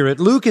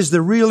accurate. Luke is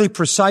the really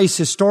precise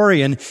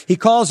historian. He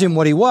calls him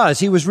what he was.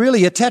 He was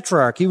really a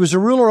tetrarch. He was a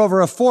ruler over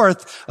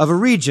 1/4 of a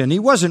region. He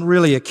wasn't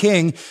really a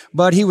king,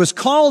 but he was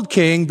called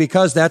king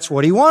because that's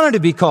what he wanted to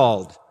be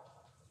called.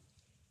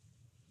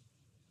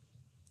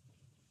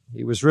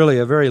 He was really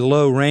a very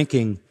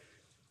low-ranking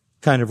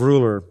kind of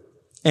ruler.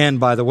 And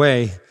by the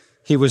way,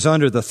 he was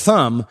under the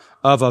thumb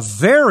of a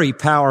very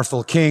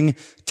powerful king,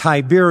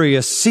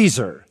 Tiberius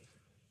Caesar,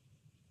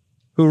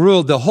 who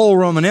ruled the whole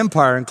Roman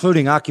Empire,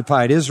 including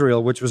occupied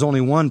Israel, which was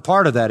only one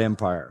part of that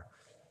empire.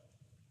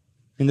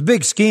 In the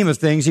big scheme of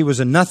things, he was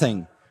a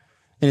nothing.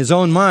 In his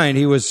own mind,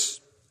 he was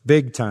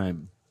big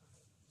time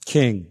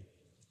king.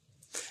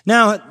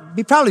 Now,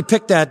 he probably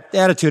picked that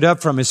attitude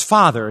up from his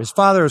father. His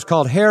father was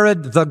called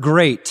Herod the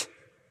Great.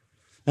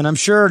 And I'm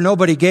sure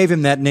nobody gave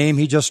him that name.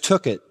 He just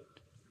took it.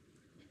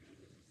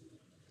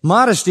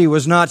 Modesty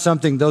was not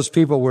something those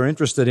people were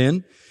interested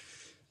in.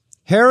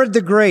 Herod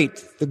the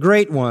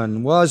Great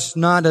One, was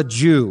not a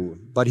Jew,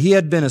 but he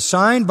had been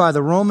assigned by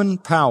the Roman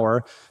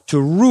power to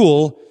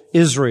rule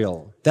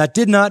Israel. That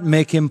did not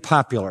make him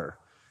popular.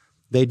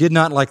 They did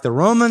not like the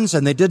Romans,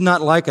 and they did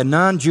not like a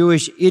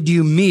non-Jewish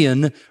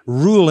Idumean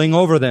ruling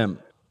over them.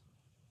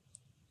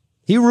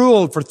 He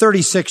ruled for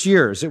 36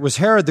 years. It was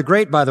Herod the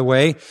Great, by the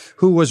way,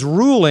 who was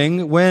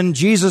ruling when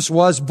Jesus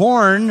was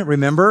born,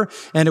 remember?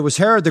 And it was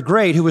Herod the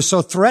Great who was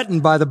so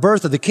threatened by the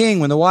birth of the king.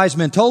 When the wise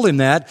men told him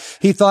that,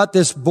 he thought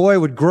this boy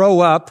would grow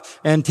up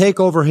and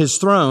take over his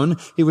throne.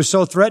 He was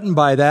so threatened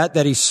by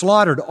that he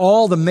slaughtered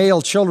all the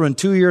male children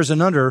 2 years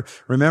and under,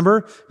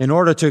 remember, in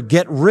order to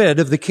get rid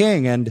of the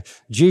king. And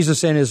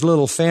Jesus and his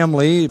little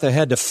family, they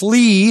had to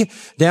flee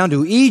down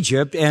to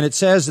Egypt, and it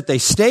says that they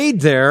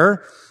stayed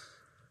there.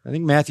 I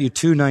think Matthew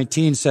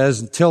 2:19 says,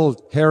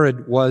 until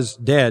Herod was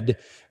dead,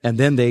 and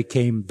then they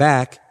came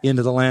back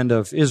into the land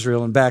of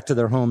Israel and back to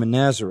their home in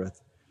Nazareth.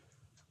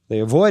 They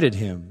avoided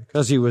him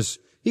because he was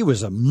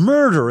a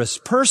murderous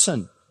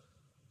person.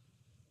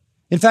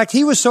 In fact,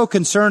 he was so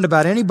concerned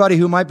about anybody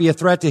who might be a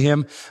threat to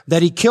him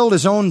that he killed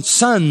his own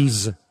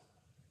sons.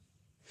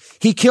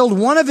 He killed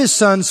one of his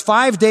sons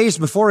 5 days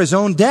before his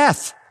own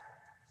death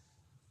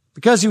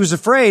because he was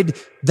afraid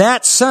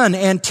that son,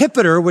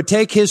 Antipater, would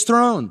take his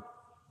throne.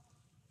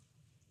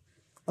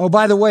 Oh,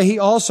 by the way, he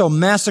also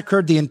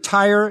massacred the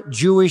entire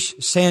Jewish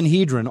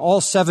Sanhedrin, all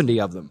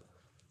 70 of them.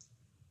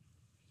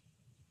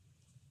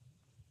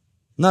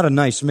 Not a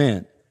nice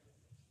man.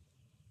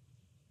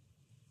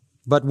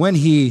 But when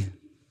he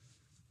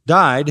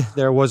died,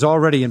 there was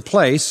already in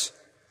place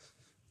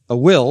a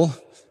will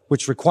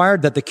which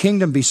required that the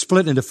kingdom be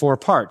split into 4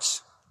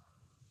 parts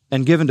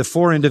and given to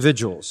 4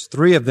 individuals.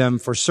 3 of them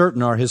for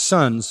certain are his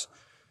sons.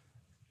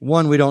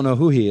 1, we don't know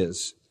who he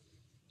is.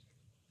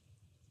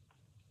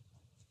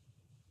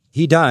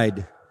 He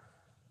died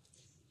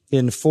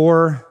in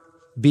 4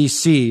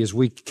 BC as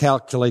we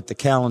calculate the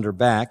calendar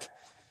back,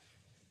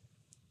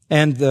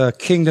 and the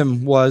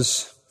kingdom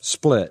was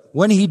split.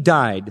 When he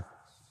died,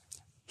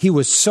 he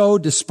was so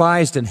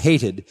despised and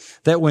hated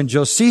that when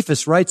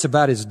Josephus writes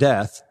about his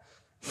death,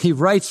 he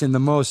writes in the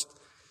most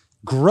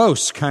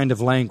gross kind of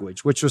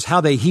language, which was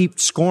how they heaped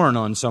scorn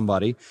on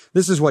somebody.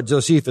 This is what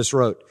Josephus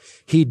wrote.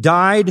 He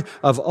died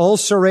of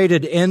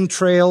ulcerated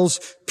entrails,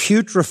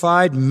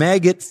 putrefied,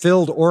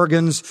 maggot-filled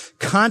organs,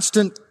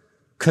 constant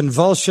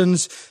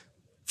convulsions,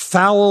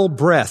 foul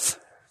breath.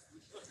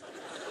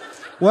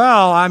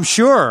 Well, I'm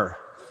sure.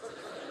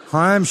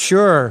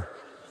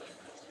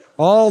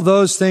 All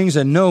those things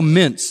and no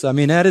mints. I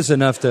mean, that is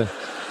enough to... Of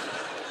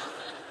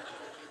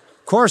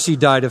course he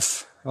died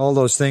of all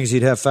those things.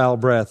 He'd have foul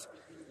breath.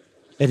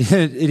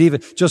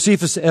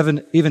 Josephus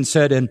even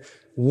said, and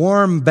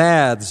warm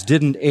baths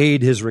didn't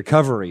aid his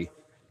recovery.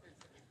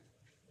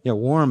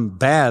 Warm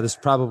baths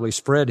probably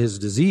spread his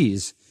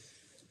disease.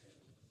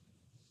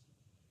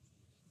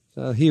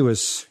 So he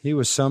was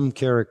some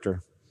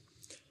character.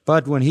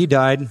 But when he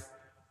died,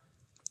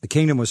 the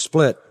kingdom was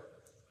split.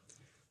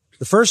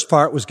 The first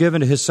part was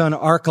given to his son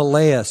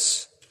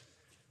Archelaus.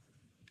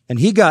 And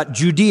he got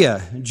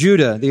Judah,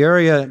 the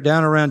area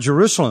down around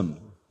Jerusalem,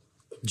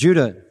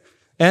 Judah,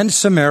 and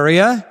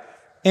Samaria,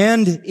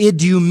 and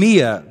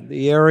Idumea,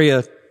 the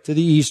area to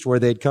the east where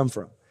they'd come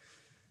from.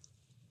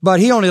 But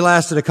he only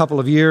lasted a couple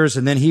of years,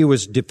 and then he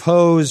was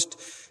deposed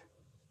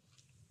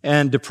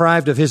and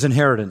deprived of his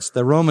inheritance.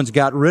 The Romans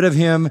got rid of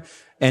him,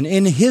 and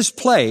in his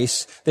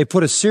place, they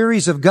put a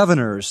series of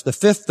governors, the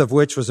 5th of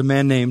which was a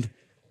man named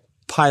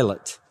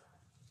Pilate,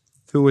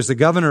 who was the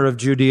governor of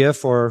Judea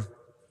for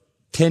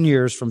 10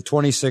 years, from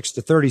 26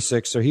 to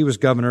 36, so he was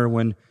governor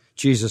when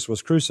Jesus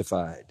was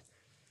crucified.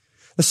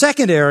 The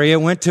second area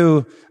went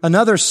to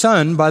another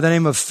son by the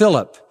name of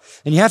Philip.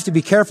 And you have to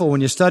be careful when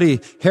you study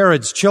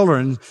Herod's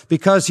children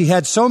because he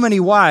had so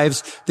many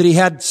wives that he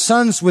had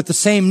sons with the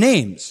same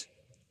names.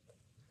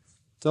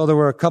 So there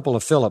were a couple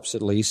of Philips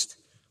at least.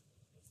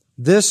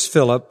 This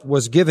Philip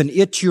was given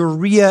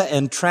Iturea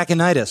and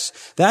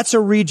Trachonitis. That's a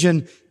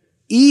region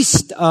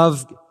east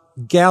of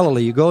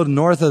Galilee. You go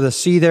north of the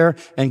sea there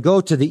and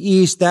go to the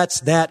east. That's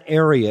that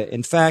area.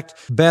 In fact,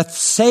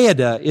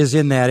 Bethsaida is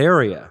in that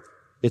area.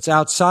 It's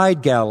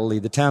outside Galilee,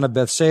 the town of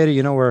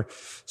Bethsaida, where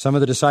some of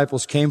the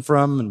disciples came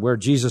from and where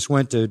Jesus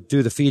went to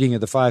do the feeding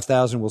of the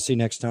 5,000. We'll see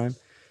next time.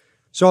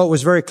 So it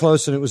was very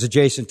close and it was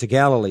adjacent to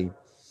Galilee.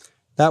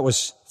 That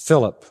was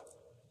Philip.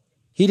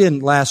 He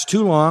didn't last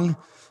too long,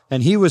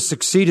 and he was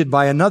succeeded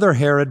by another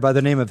Herod by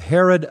the name of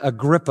Herod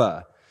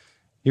Agrippa.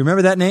 You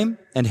remember that name?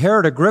 And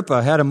Herod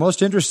Agrippa had a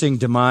most interesting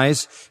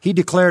demise. He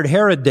declared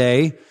Herod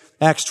Day,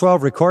 Acts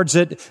 12 records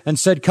it, and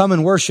said, "Come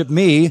and worship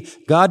me."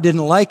 God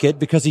didn't like it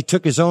because he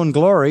took his own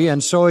glory,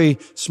 and so he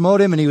smote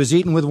him, and he was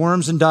eaten with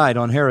worms and died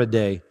on Herod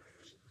Day.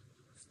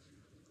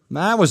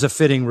 That was a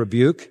fitting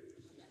rebuke.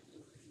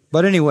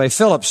 But anyway,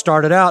 Philip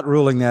started out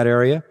ruling that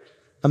area.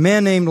 A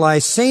man named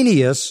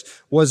Lysanias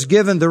was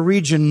given the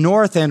region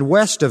north and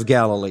west of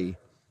Galilee.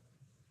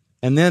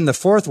 And then the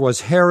fourth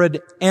was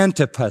Herod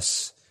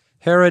Antipas.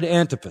 Herod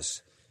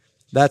Antipas.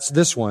 That's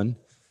this one.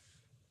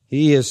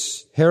 He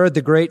is Herod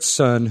the Great's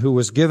son, who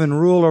was given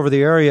rule over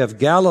the area of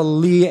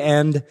Galilee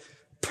and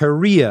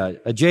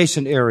Perea,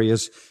 adjacent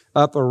areas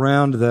up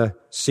around the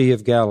Sea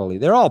of Galilee.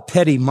 They're all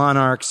petty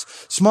monarchs,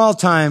 small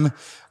time,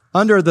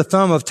 under the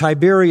thumb of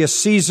Tiberius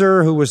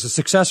Caesar, who was the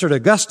successor to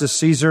Augustus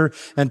Caesar,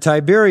 and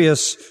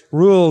Tiberius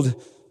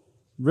ruled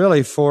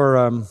really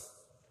for,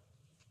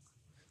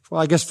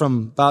 I guess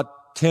from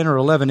about 10 or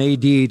 11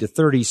 AD to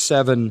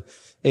 37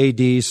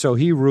 AD, so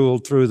he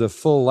ruled through the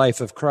full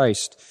life of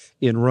Christ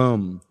in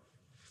Rome.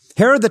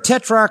 Herod the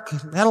Tetrarch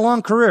had a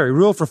long career. He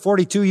ruled for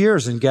 42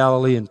 years in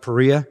Galilee and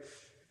Perea,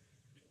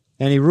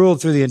 and he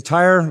ruled through the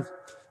entire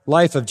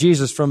life of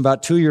Jesus from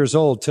about 2 years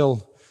old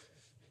till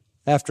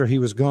after he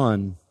was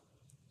gone.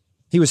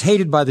 He was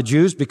hated by the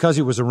Jews because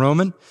he was a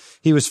Roman.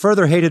 He was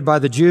further hated by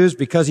the Jews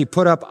because he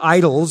put up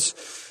idols,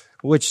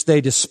 which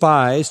they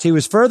despised. He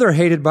was further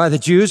hated by the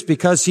Jews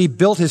because he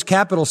built his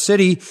capital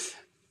city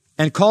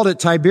and called it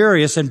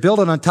Tiberias and built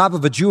it on top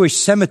of a Jewish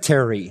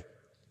cemetery.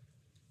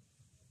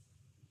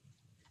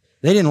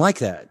 They didn't like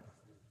that.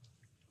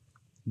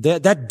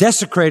 That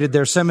desecrated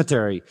their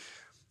cemetery.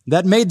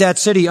 That made that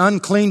city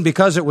unclean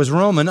because it was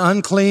Roman,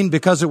 unclean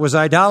because it was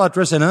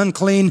idolatrous, and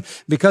unclean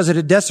because it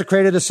had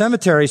desecrated a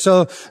cemetery.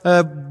 So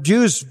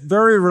Jews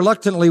very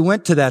reluctantly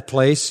went to that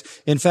place.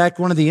 In fact,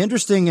 one of the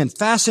interesting and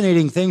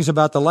fascinating things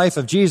about the life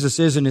of Jesus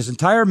is in his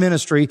entire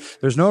ministry,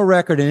 there's no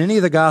record in any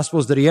of the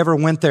Gospels that he ever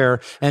went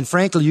there. And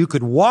frankly, you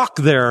could walk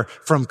there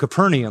from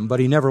Capernaum, but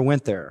he never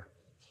went there.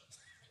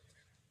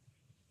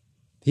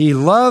 He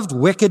loved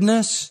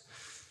wickedness.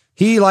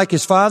 He, like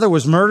his father,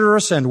 was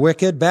murderous and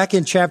wicked. Back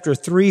in chapter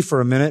 3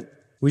 for a minute.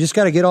 We just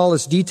got to get all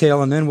this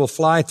detail and then we'll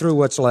fly through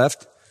what's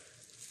left.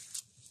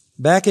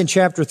 Back in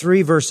chapter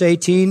 3, verse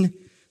 18,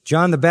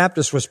 John the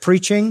Baptist was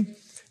preaching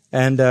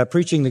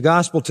the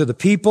gospel to the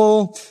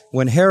people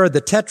when Herod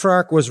the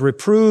Tetrarch was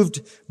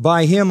reproved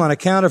by him on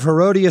account of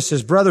Herodias,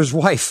 his brother's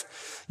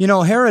wife. You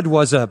know, Herod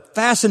was a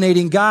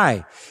fascinating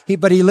guy,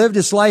 but he lived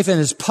his life in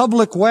his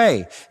public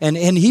way, and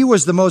he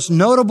was the most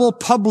notable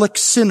public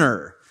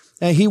sinner.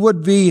 He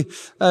would be,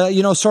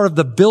 sort of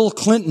the Bill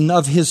Clinton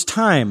of his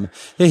time.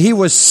 He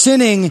was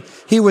sinning,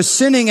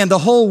 and the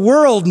whole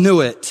world knew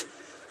it.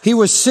 He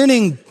was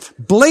sinning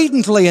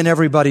blatantly, and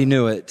everybody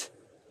knew it.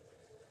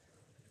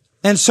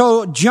 And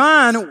so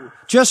John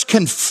just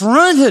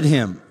confronted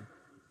him.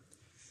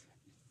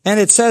 And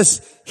it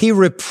says he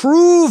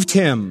reproved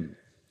him.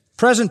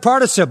 Present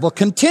participle.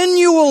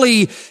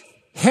 Continually,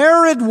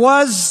 Herod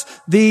was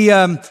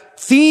the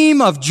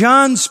theme of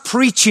John's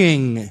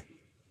preaching.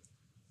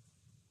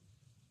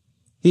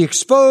 He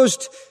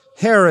exposed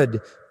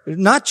Herod,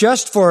 not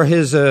just for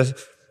his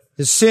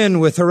sin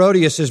with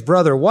Herodias, his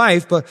brother's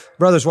wife, but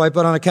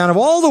on account of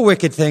all the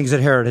wicked things that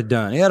Herod had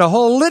done. He had a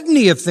whole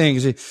litany of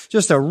things.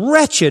 Just a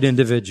wretched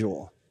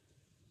individual.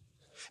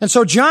 And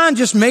so John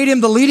just made him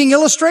the leading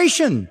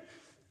illustration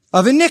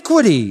of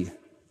iniquity.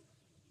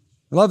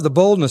 I love the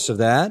boldness of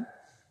that.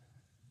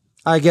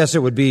 I guess it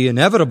would be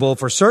inevitable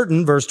for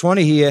certain. Verse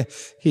 20,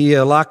 he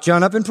locked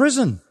John up in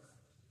prison.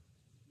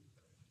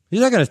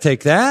 He's not going to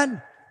take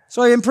that.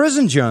 So he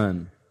imprisoned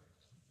John.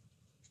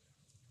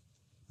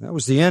 That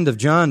was the end of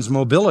John's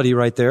mobility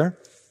right there.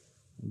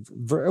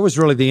 It was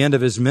really the end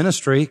of his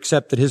ministry,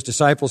 except that his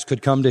disciples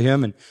could come to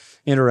him and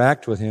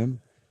interact with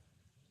him.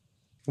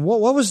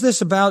 What was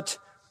this about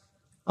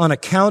on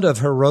account of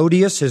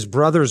Herodias, his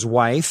brother's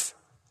wife?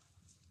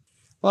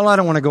 Well, I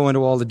don't want to go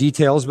into all the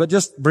details, but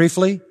just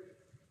briefly,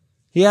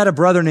 he had a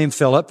brother named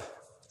Philip,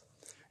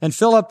 and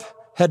Philip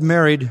had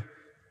married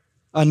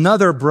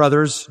another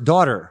brother's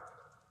daughter.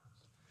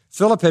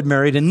 Philip had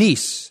married a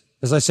niece.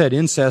 As I said,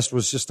 incest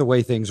was just the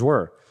way things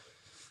were.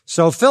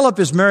 So Philip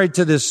is married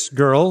to this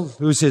girl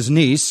who's his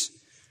niece.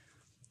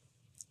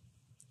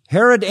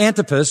 Herod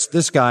Antipas,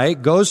 this guy,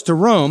 goes to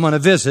Rome on a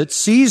visit,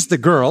 sees the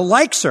girl,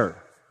 likes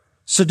her,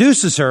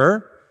 seduces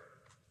her,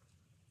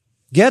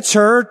 gets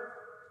her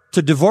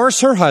to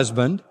divorce her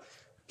husband.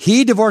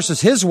 He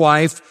divorces his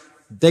wife.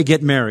 They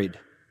get married.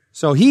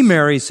 So he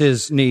marries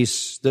his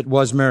niece that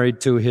was married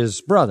to his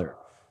brother.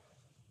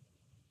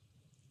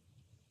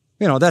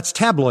 You know, that's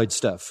tabloid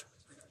stuff,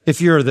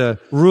 if you're the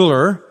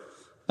ruler.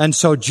 And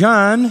so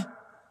John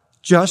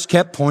just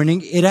kept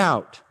pointing it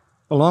out,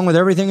 along with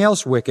everything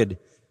else wicked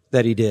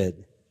that he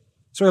did.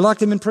 So he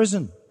locked him in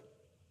prison.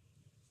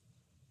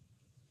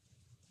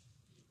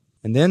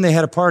 And then they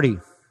had a party.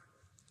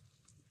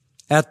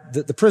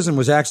 The prison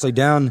was actually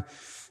down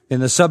in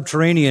the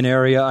subterranean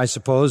area, I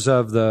suppose,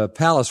 of the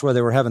palace where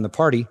they were having the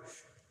party.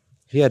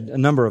 He had a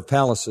number of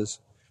palaces.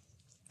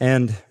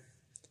 And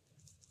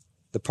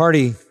the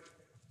party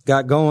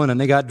got going and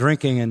they got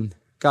drinking and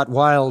got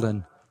wild.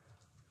 And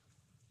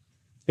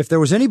if there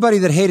was anybody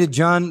that hated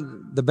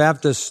John the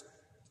Baptist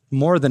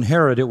more than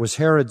Herod, it was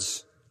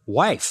Herod's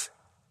wife.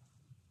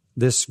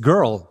 This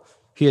girl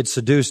he had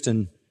seduced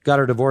and got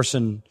her divorce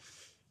and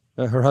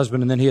her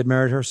husband, and then he had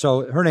married her.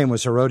 So her name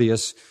was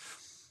Herodias.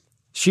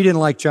 She didn't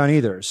like John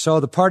either. So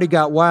the party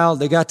got wild.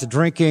 They got to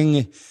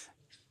drinking.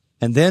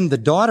 And then the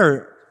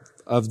daughter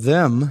of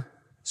them,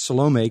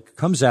 Salome,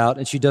 comes out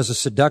and she does a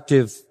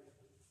seductive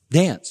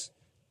dance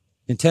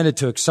intended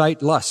to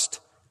excite lust.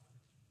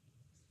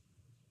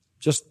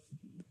 Just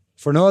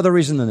for no other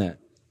reason than that.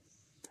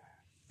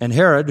 And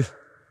Herod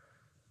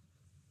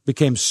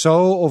became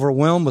so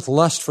overwhelmed with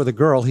lust for the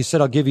girl, he said,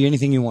 I'll give you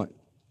anything you want.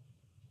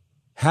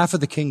 Half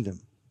of the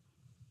kingdom.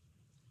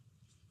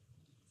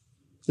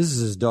 This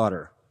is his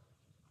daughter.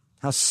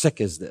 How sick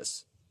is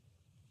this?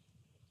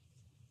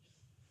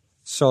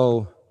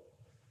 So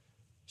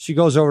she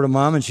goes over to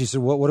mom and she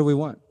said, what do we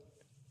want?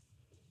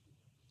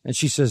 And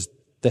she says,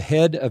 the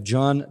head of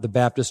John the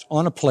Baptist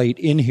on a plate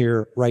in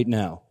here right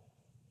now.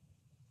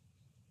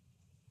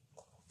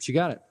 She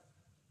got it.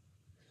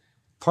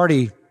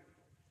 Party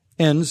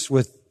ends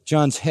with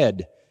John's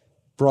head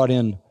brought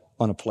in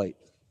on a plate.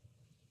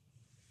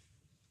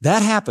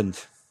 That happened.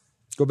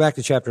 Go back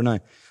to chapter 9.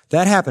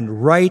 That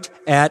happened right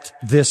at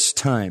this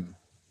time.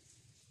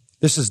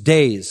 This is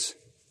days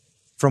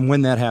from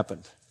when that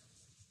happened.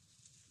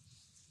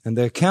 And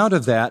the account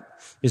of that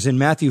is in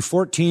Matthew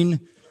 14,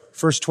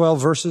 first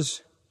 12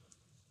 verses.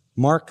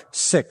 Mark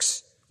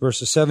 6,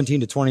 verses 17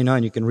 to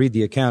 29. You can read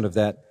the account of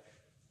that.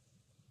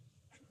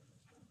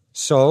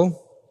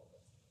 So,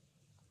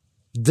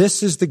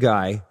 this is the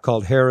guy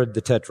called Herod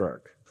the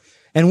Tetrarch.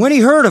 And when he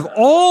heard of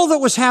all that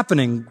was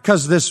happening,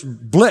 because this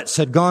blitz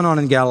had gone on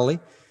in Galilee,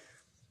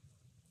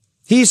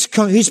 he's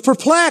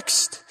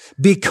perplexed,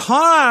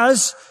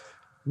 because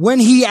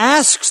when he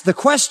asks the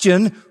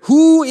question,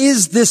 who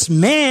is this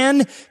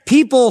man?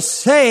 People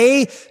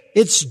say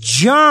it's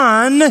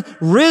John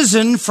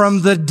risen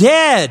from the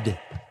dead.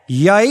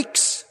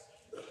 Yikes.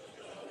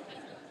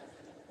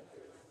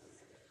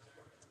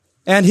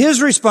 And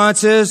his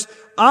response is,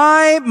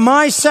 I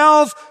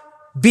myself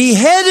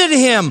beheaded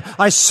him.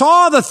 I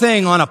saw the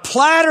thing on a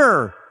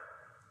platter.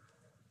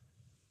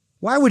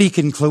 Why would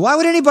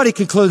anybody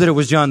conclude that it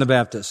was John the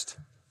Baptist?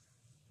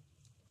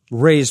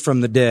 Raised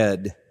from the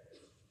dead.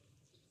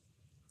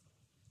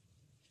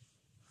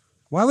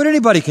 Why would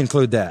anybody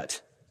conclude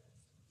that?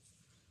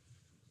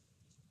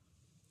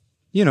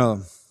 You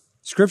know,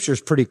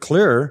 Scripture's pretty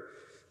clear.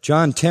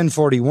 John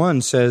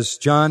 10:41 says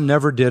John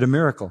never did a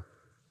miracle.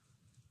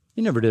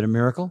 He never did a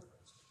miracle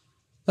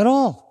at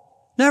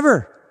all.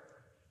 Never.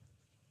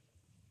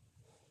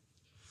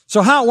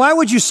 So why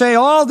would you say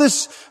all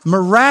this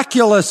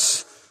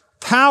miraculous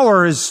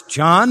power is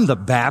John the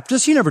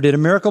Baptist? He never did a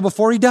miracle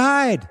before he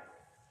died.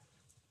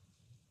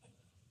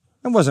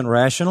 That wasn't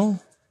rational.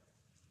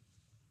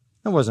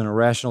 That wasn't a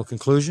rational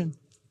conclusion.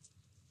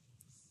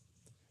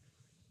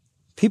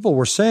 People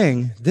were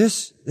saying,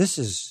 this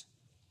is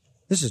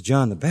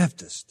John the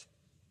Baptist.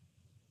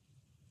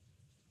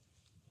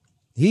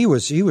 He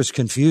was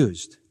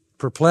confused,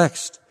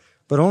 perplexed,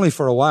 but only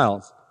for a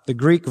while. The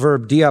Greek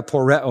verb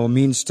diaporeo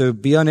means to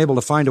be unable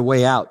to find a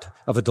way out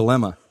of a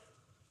dilemma.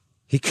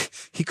 He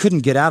couldn't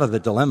get out of the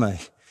dilemma.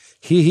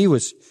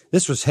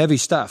 This was heavy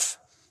stuff.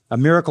 A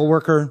miracle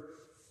worker,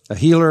 a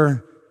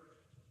healer,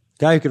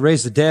 guy who could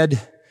raise the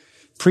dead,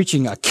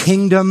 preaching a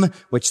kingdom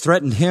which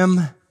threatened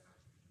him,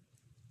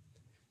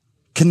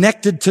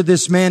 connected to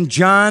this man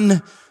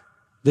John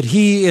that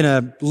he in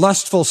a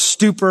lustful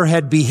stupor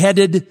had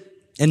beheaded.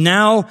 And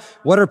now,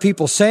 what are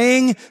people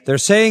saying? They're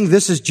saying,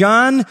 this is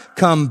John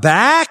come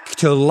back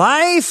to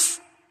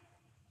life.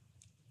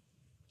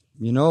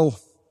 You know,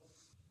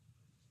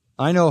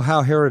 I know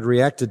how Herod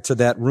reacted to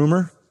that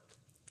rumor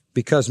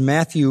because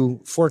Matthew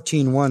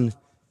 14:1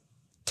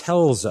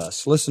 tells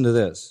us, listen to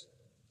this.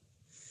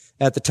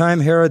 At the time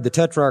Herod the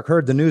Tetrarch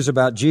heard the news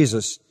about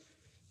Jesus,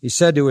 he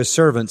said to his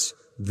servants,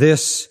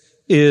 this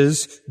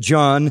is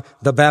John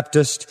the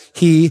Baptist.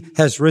 He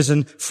has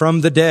risen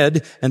from the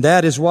dead, and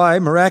that is why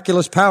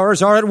miraculous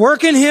powers are at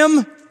work in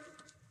him.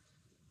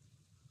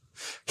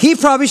 He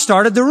probably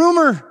started the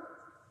rumor.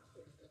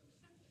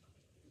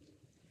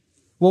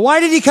 Well, why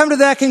did he come to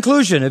that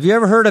conclusion? Have you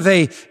ever heard of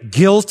a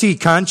guilty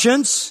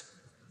conscience?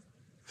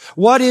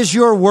 What is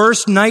your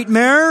worst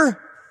nightmare?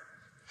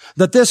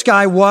 That this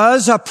guy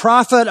was a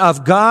prophet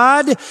of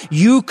God,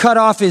 you cut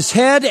off his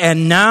head,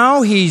 and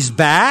now he's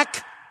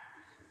back?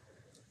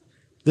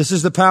 This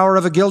is the power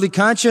of a guilty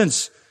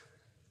conscience.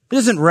 It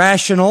isn't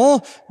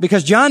rational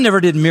because John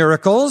never did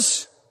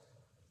miracles.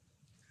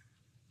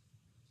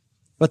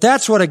 But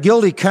that's what a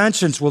guilty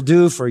conscience will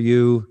do for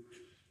you.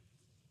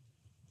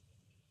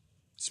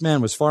 This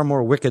man was far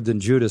more wicked than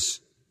Judas.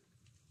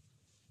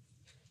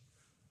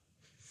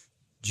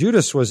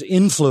 Judas was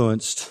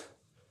influenced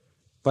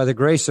by the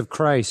grace of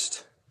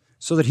Christ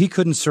so that he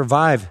couldn't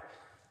survive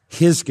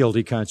his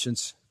guilty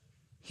conscience.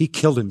 He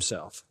killed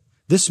himself.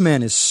 This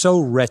man is so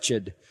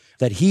wretched.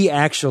 that he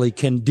actually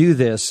can do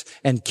this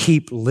and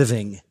keep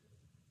living.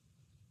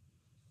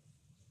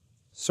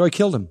 So he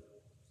killed him.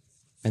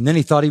 And then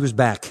he thought he was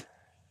back.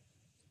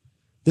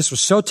 This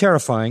was so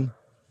terrifying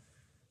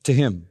to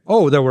him.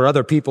 Oh, there were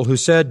other people who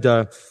said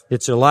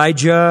it's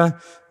Elijah,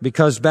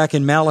 because back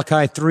in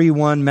Malachi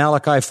 3:1,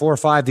 Malachi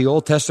 4:5, the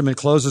Old Testament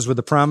closes with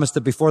the promise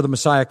that before the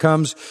Messiah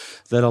comes,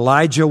 that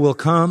Elijah will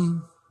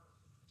come.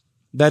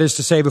 That is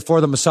to say,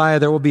 before the Messiah,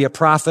 there will be a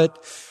prophet.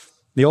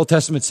 The Old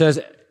Testament says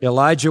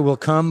Elijah will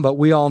come, but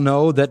we all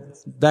know that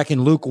back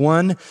in Luke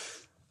 1,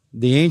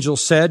 the angel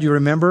said, you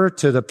remember,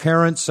 to the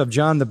parents of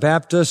John the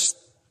Baptist,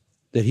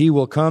 that he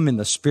will come in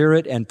the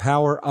spirit and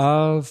power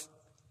of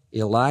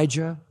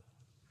Elijah.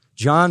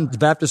 John the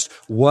Baptist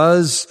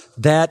was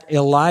that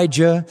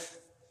Elijah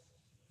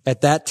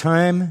at that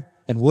time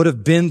and would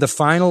have been the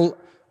final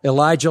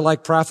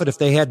Elijah-like prophet if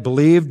they had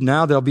believed.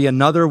 Now there'll be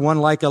another one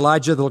like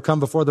Elijah that will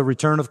come before the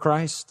return of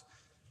Christ.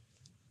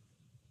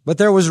 But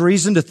there was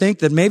reason to think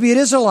that maybe it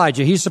is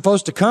Elijah. He's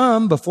supposed to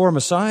come before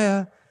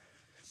Messiah.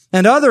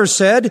 And others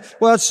said,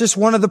 well, it's just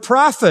one of the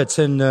prophets.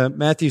 In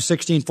Matthew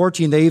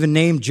 16:14, they even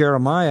named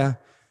Jeremiah.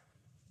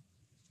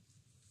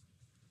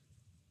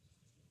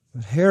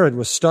 But Herod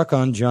was stuck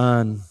on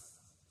John.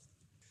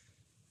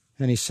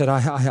 And he said,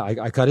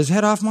 I cut his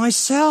head off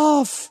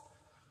myself.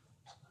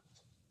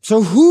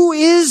 So who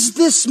is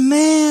this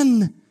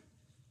man?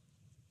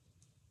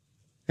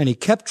 And he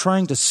kept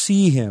trying to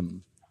see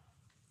him.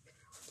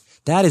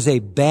 That is a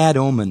bad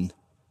omen.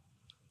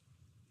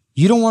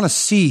 You don't want to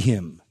see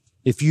him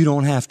if you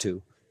don't have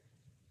to.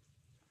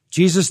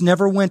 Jesus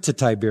never went to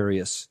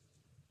Tiberias.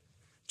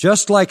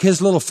 Just like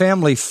his little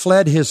family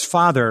fled his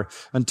father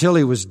until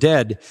he was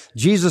dead,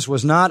 Jesus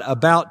was not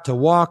about to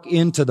walk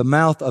into the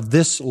mouth of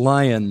this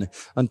lion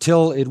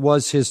until it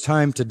was his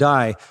time to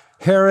die.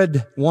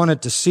 Herod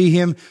wanted to see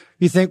him.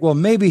 You think, well,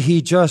 maybe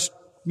he just,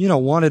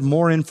 wanted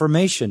more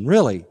information.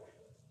 Really?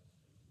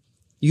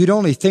 You'd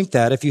only think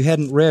that if you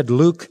hadn't read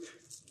Luke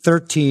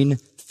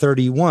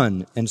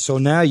 13:31. And so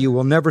now you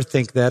will never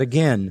think that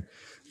again.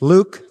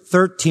 Luke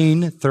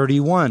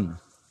 13:31.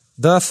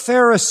 The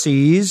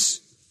Pharisees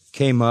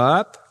came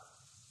up,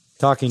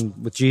 talking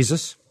with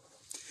Jesus,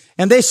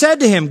 and they said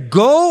to him,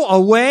 go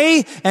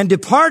away and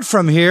depart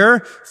from here,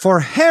 for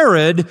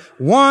Herod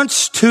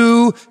wants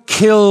to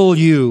kill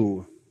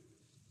you.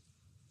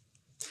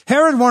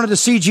 Herod wanted to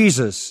see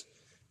Jesus.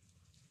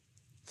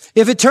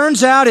 If it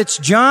turns out it's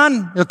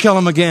John, he'll kill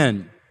him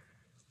again.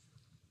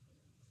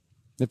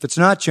 If it's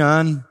not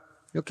John,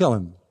 he'll kill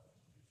him.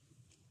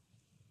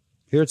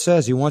 Here it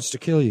says he wants to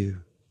kill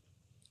you.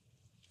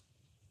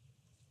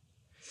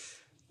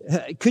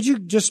 Could you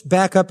just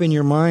back up in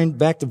your mind,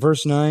 back to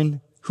verse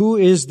 9? Who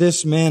is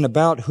this man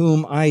about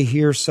whom I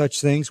hear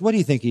such things? What do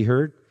you think he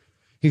heard?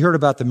 He heard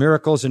about the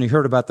miracles and he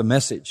heard about the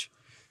message.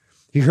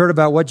 He heard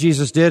about what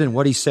Jesus did and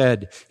what he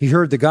said. He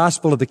heard the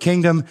gospel of the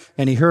kingdom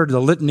and he heard the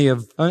litany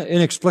of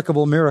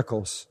inexplicable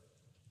miracles.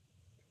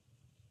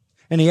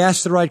 And he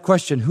asked the right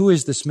question, who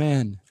is this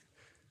man?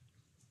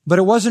 But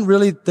it wasn't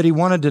really that he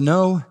wanted to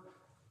know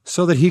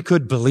so that he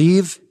could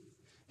believe.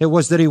 It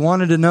was that he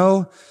wanted to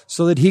know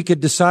so that he could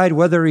decide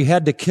whether he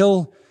had to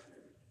kill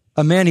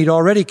a man he'd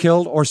already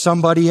killed or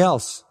somebody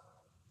else.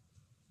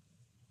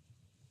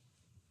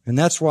 And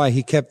that's why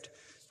he kept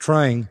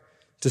trying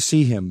to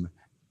see him.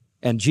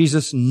 And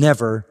Jesus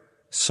never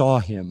saw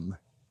him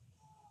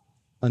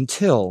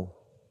until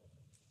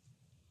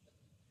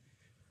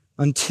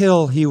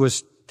he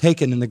was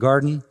taken in the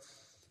garden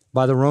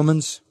by the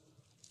Romans.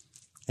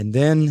 And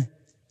then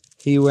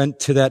he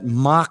went to that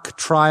mock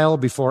trial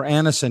before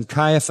Annas and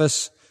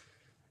Caiaphas.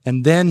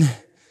 And then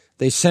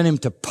they sent him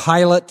to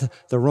Pilate,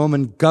 the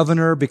Roman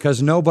governor, because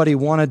nobody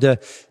wanted to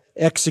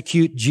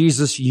execute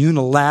Jesus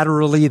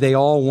unilaterally. They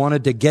all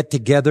wanted to get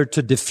together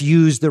to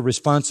diffuse the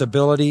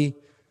responsibility.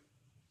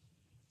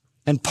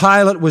 And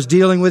Pilate was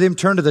dealing with him.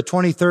 Turn to the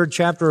 23rd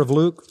chapter of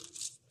Luke.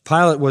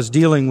 Pilate was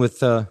dealing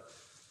with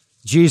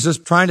Jesus,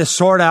 trying to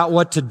sort out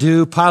what to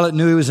do. Pilate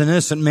knew he was an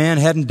innocent man,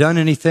 hadn't done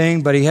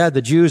anything, but he had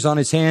the Jews on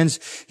his hands.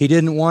 He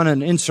didn't want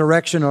an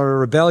insurrection or a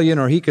rebellion,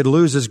 or he could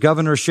lose his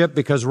governorship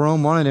because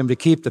Rome wanted him to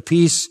keep the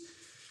peace.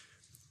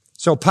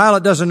 So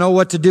Pilate doesn't know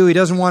what to do. He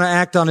doesn't want to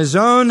act on his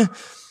own.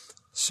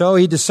 So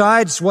he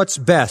decides what's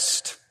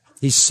best.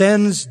 He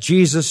sends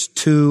Jesus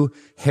to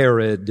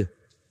Herod.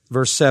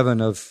 Verse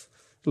 7 of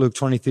Luke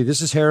 23.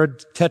 This is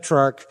Herod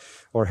Tetrarch,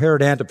 or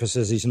Herod Antipas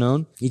as he's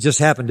known. He just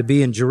happened to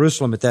be in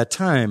Jerusalem at that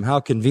time.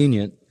 How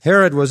convenient.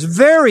 Herod was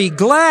very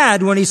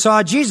glad when he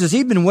saw Jesus.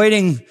 He'd been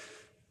waiting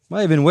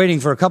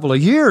for a couple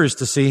of years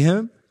to see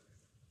him,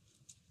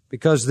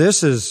 because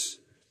this is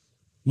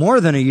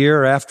more than a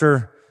year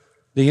after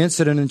the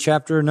incident in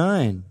chapter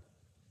 9.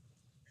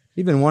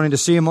 He'd been wanting to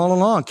see him all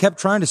along, kept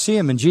trying to see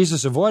him, and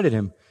Jesus avoided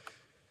him.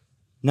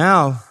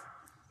 Now,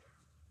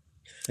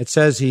 it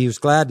says he was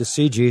glad to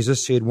see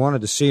Jesus. He had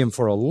wanted to see him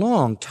for a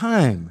long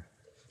time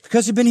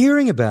because he'd been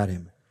hearing about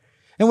him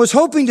and was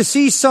hoping to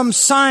see some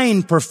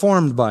sign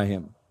performed by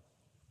him.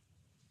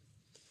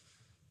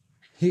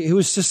 It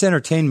was just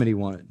entertainment he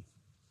wanted.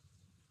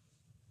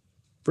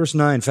 Verse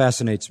 9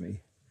 fascinates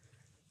me.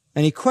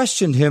 And he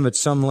questioned him at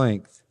some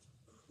length.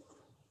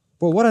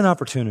 Well, what an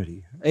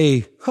opportunity.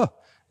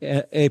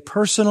 A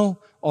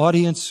personal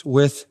audience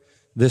with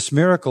this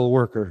miracle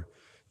worker,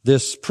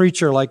 this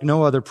preacher like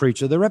no other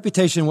preacher. The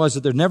reputation was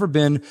that there'd never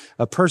been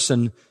a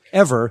person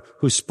ever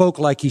who spoke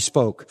like he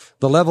spoke.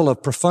 The level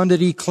of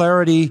profundity,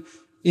 clarity,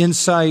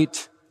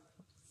 insight,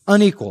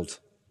 unequaled.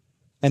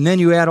 And then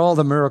you add all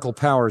the miracle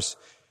powers.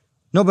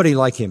 Nobody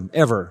like him,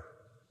 ever.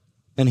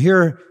 And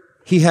here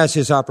he has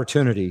his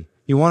opportunity.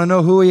 You want to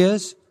know who he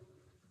is?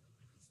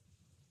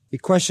 He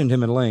questioned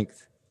him at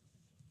length.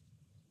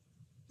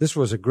 This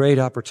was a great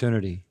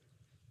opportunity.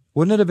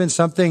 Wouldn't it have been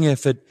something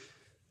if it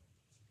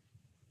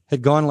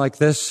had gone like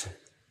this?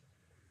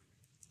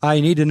 I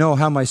need to know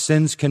how my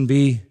sins can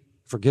be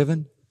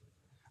forgiven.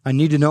 I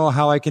need to know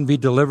how I can be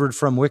delivered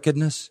from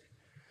wickedness.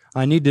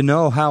 I need to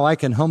know how I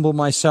can humble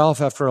myself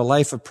after a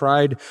life of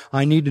pride.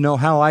 I need to know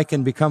how I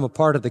can become a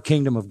part of the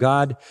kingdom of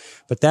God.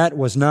 But that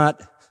was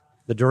not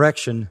the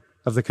direction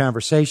of the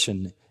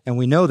conversation. And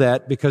we know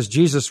that because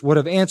Jesus would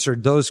have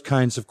answered those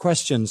kinds of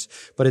questions.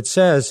 But it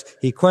says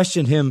he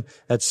questioned him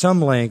at some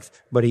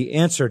length, but he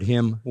answered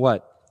him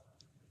what?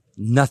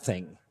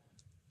 Nothing.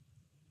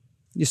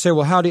 You say,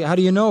 well, how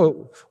do you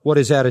know what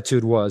his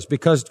attitude was?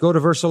 Because go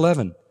to verse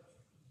 11.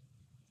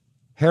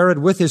 Herod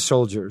with his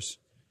soldiers,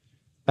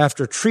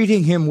 after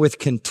treating him with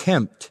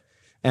contempt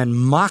and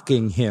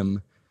mocking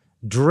him,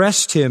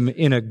 dressed him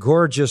in a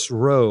gorgeous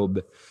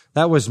robe.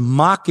 That was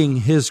mocking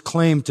his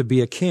claim to be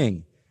a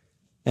king.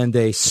 And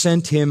they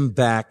sent him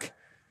back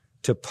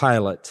to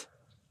Pilate.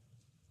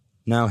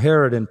 Now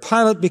Herod and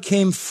Pilate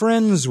became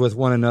friends with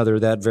one another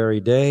that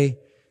very day,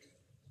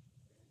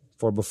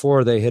 for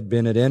before they had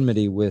been at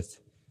enmity with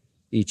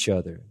each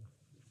other.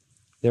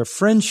 Their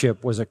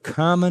friendship was a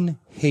common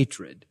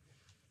hatred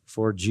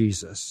for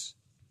Jesus.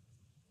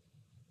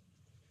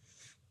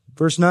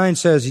 Verse 9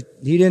 says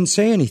he didn't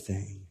say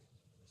anything.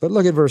 But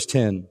look at verse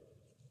 10.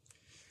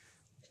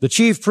 The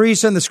chief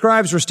priests and the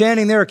scribes were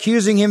standing there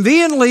accusing him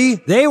vehemently.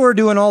 They were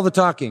doing all the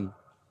talking.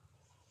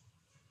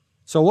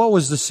 So what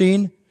was the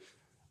scene?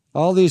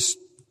 All these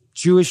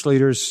Jewish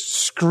leaders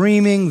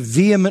screaming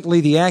vehemently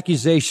the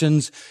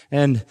accusations,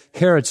 and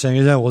Herod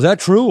saying, well, is that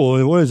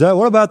true? What is that?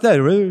 What about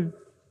that?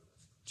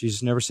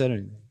 Jesus never said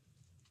anything.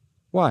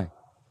 Why?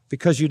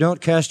 Because you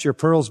don't cast your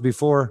pearls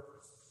before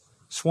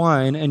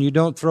swine, and you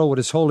don't throw what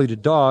is holy to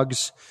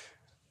dogs,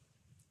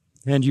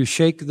 and you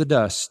shake the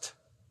dust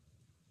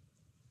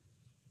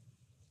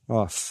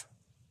off.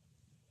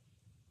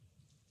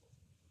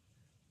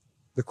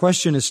 The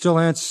question is still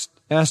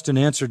asked and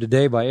answered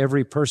today by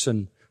every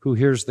person who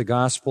hears the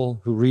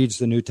gospel, who reads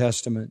the New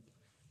Testament.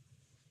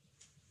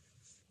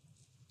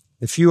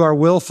 If you are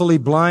willfully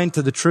blind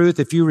to the truth,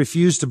 if you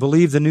refuse to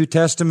believe the New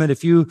Testament,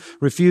 if you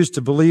refuse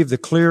to believe the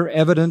clear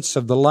evidence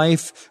of the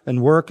life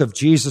and work of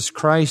Jesus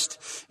Christ,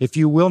 if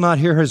you will not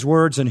hear His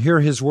words and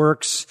hear His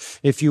works,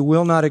 if you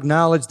will not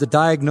acknowledge the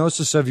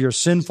diagnosis of your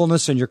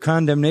sinfulness and your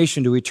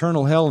condemnation to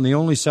eternal hell and the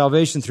only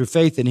salvation through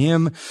faith in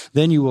Him,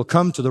 then you will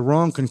come to the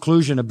wrong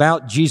conclusion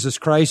about Jesus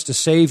Christ to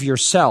save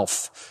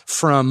yourself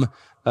from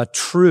a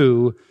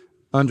true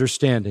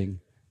understanding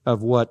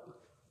of what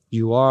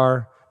you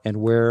are and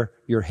where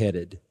you're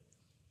headed.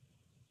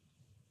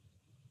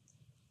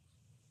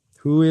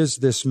 Who is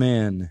this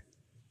man?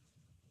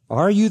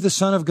 Are you the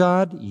Son of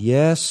God?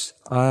 Yes,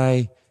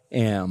 I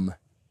am.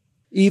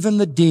 Even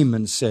the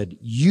demons said,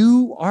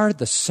 you are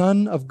the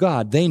Son of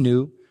God. They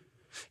knew.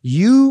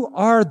 You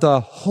are the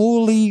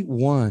Holy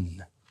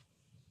One.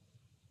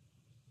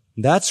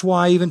 That's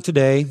why even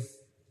today,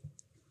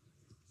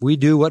 we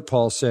do what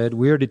Paul said.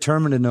 We are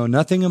determined to know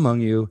nothing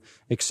among you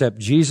except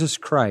Jesus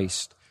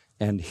Christ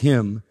and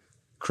Him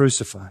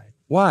crucified.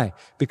 Why?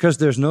 Because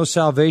there's no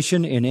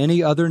salvation in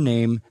any other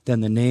name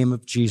than the name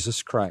of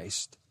Jesus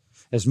Christ.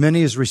 As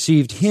many as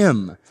received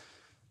Him,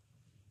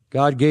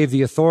 God gave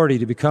the authority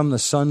to become the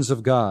sons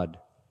of God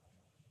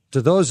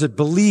to those that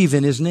believe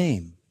in His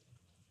name.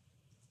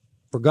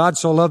 For God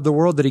so loved the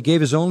world that He gave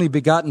His only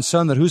begotten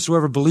Son, that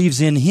whosoever believes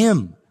in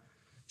Him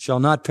shall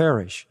not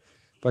perish,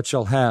 but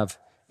shall have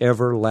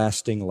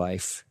everlasting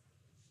life.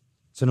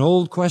 It's an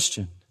old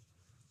question.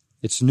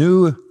 It's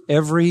new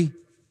every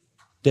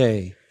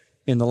day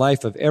in the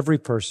life of every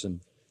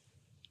person.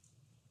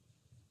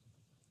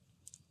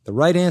 The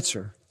right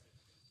answer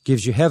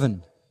gives you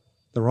heaven.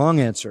 The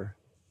wrong answer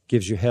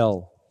gives you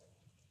hell.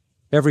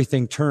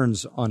 Everything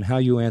turns on how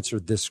you answer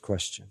this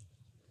question.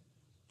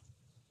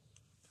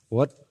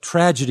 What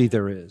tragedy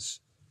there is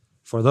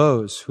for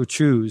those who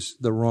choose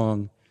the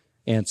wrong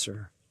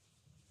answer.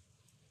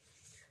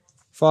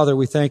 Father,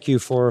 we thank You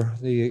for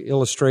the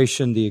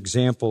illustration, the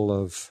example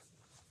of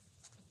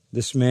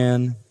this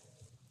man.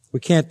 We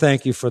can't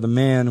thank You for the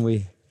man.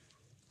 We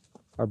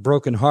are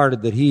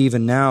brokenhearted that he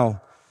even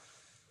now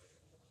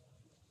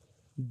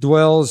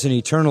dwells in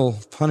eternal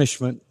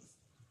punishment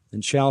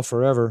and shall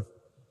forever.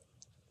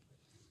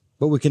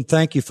 But we can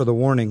thank You for the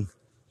warning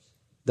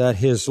that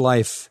his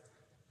life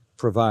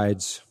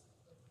provides.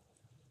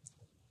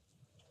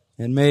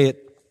 And may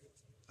it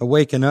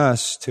awaken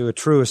us to a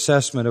true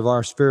assessment of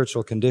our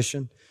spiritual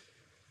condition.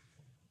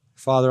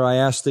 Father, I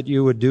ask that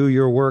you would do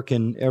your work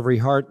in every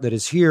heart that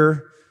is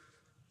here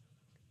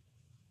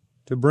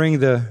to bring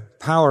the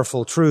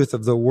powerful truth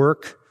of the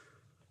work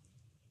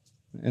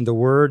and the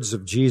words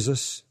of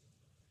Jesus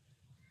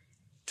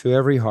to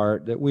every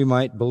heart, that we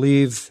might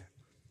believe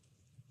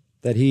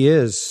that He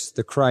is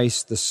the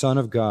Christ, the Son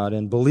of God,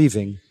 and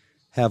believing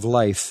have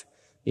life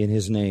in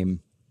His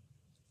name.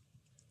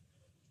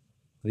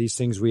 These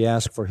things we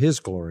ask for His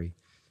glory.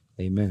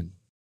 Amen.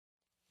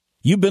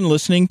 You've been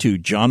listening to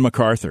John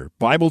MacArthur,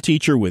 Bible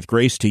teacher with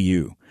Grace to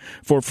You.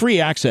 For free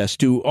access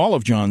to all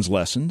of John's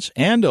lessons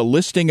and a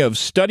listing of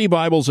study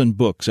Bibles and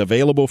books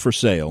available for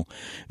sale,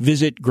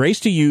 visit Grace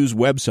to You's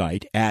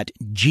website at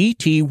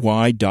gty.org.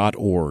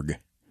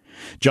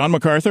 John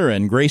MacArthur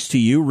and Grace to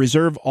You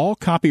reserve all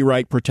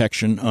copyright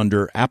protection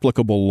under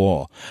applicable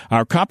law.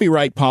 Our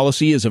copyright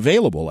policy is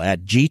available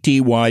at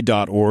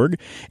gty.org,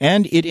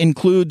 and it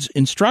includes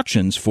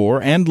instructions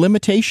for and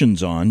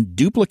limitations on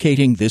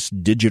duplicating this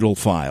digital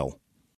file.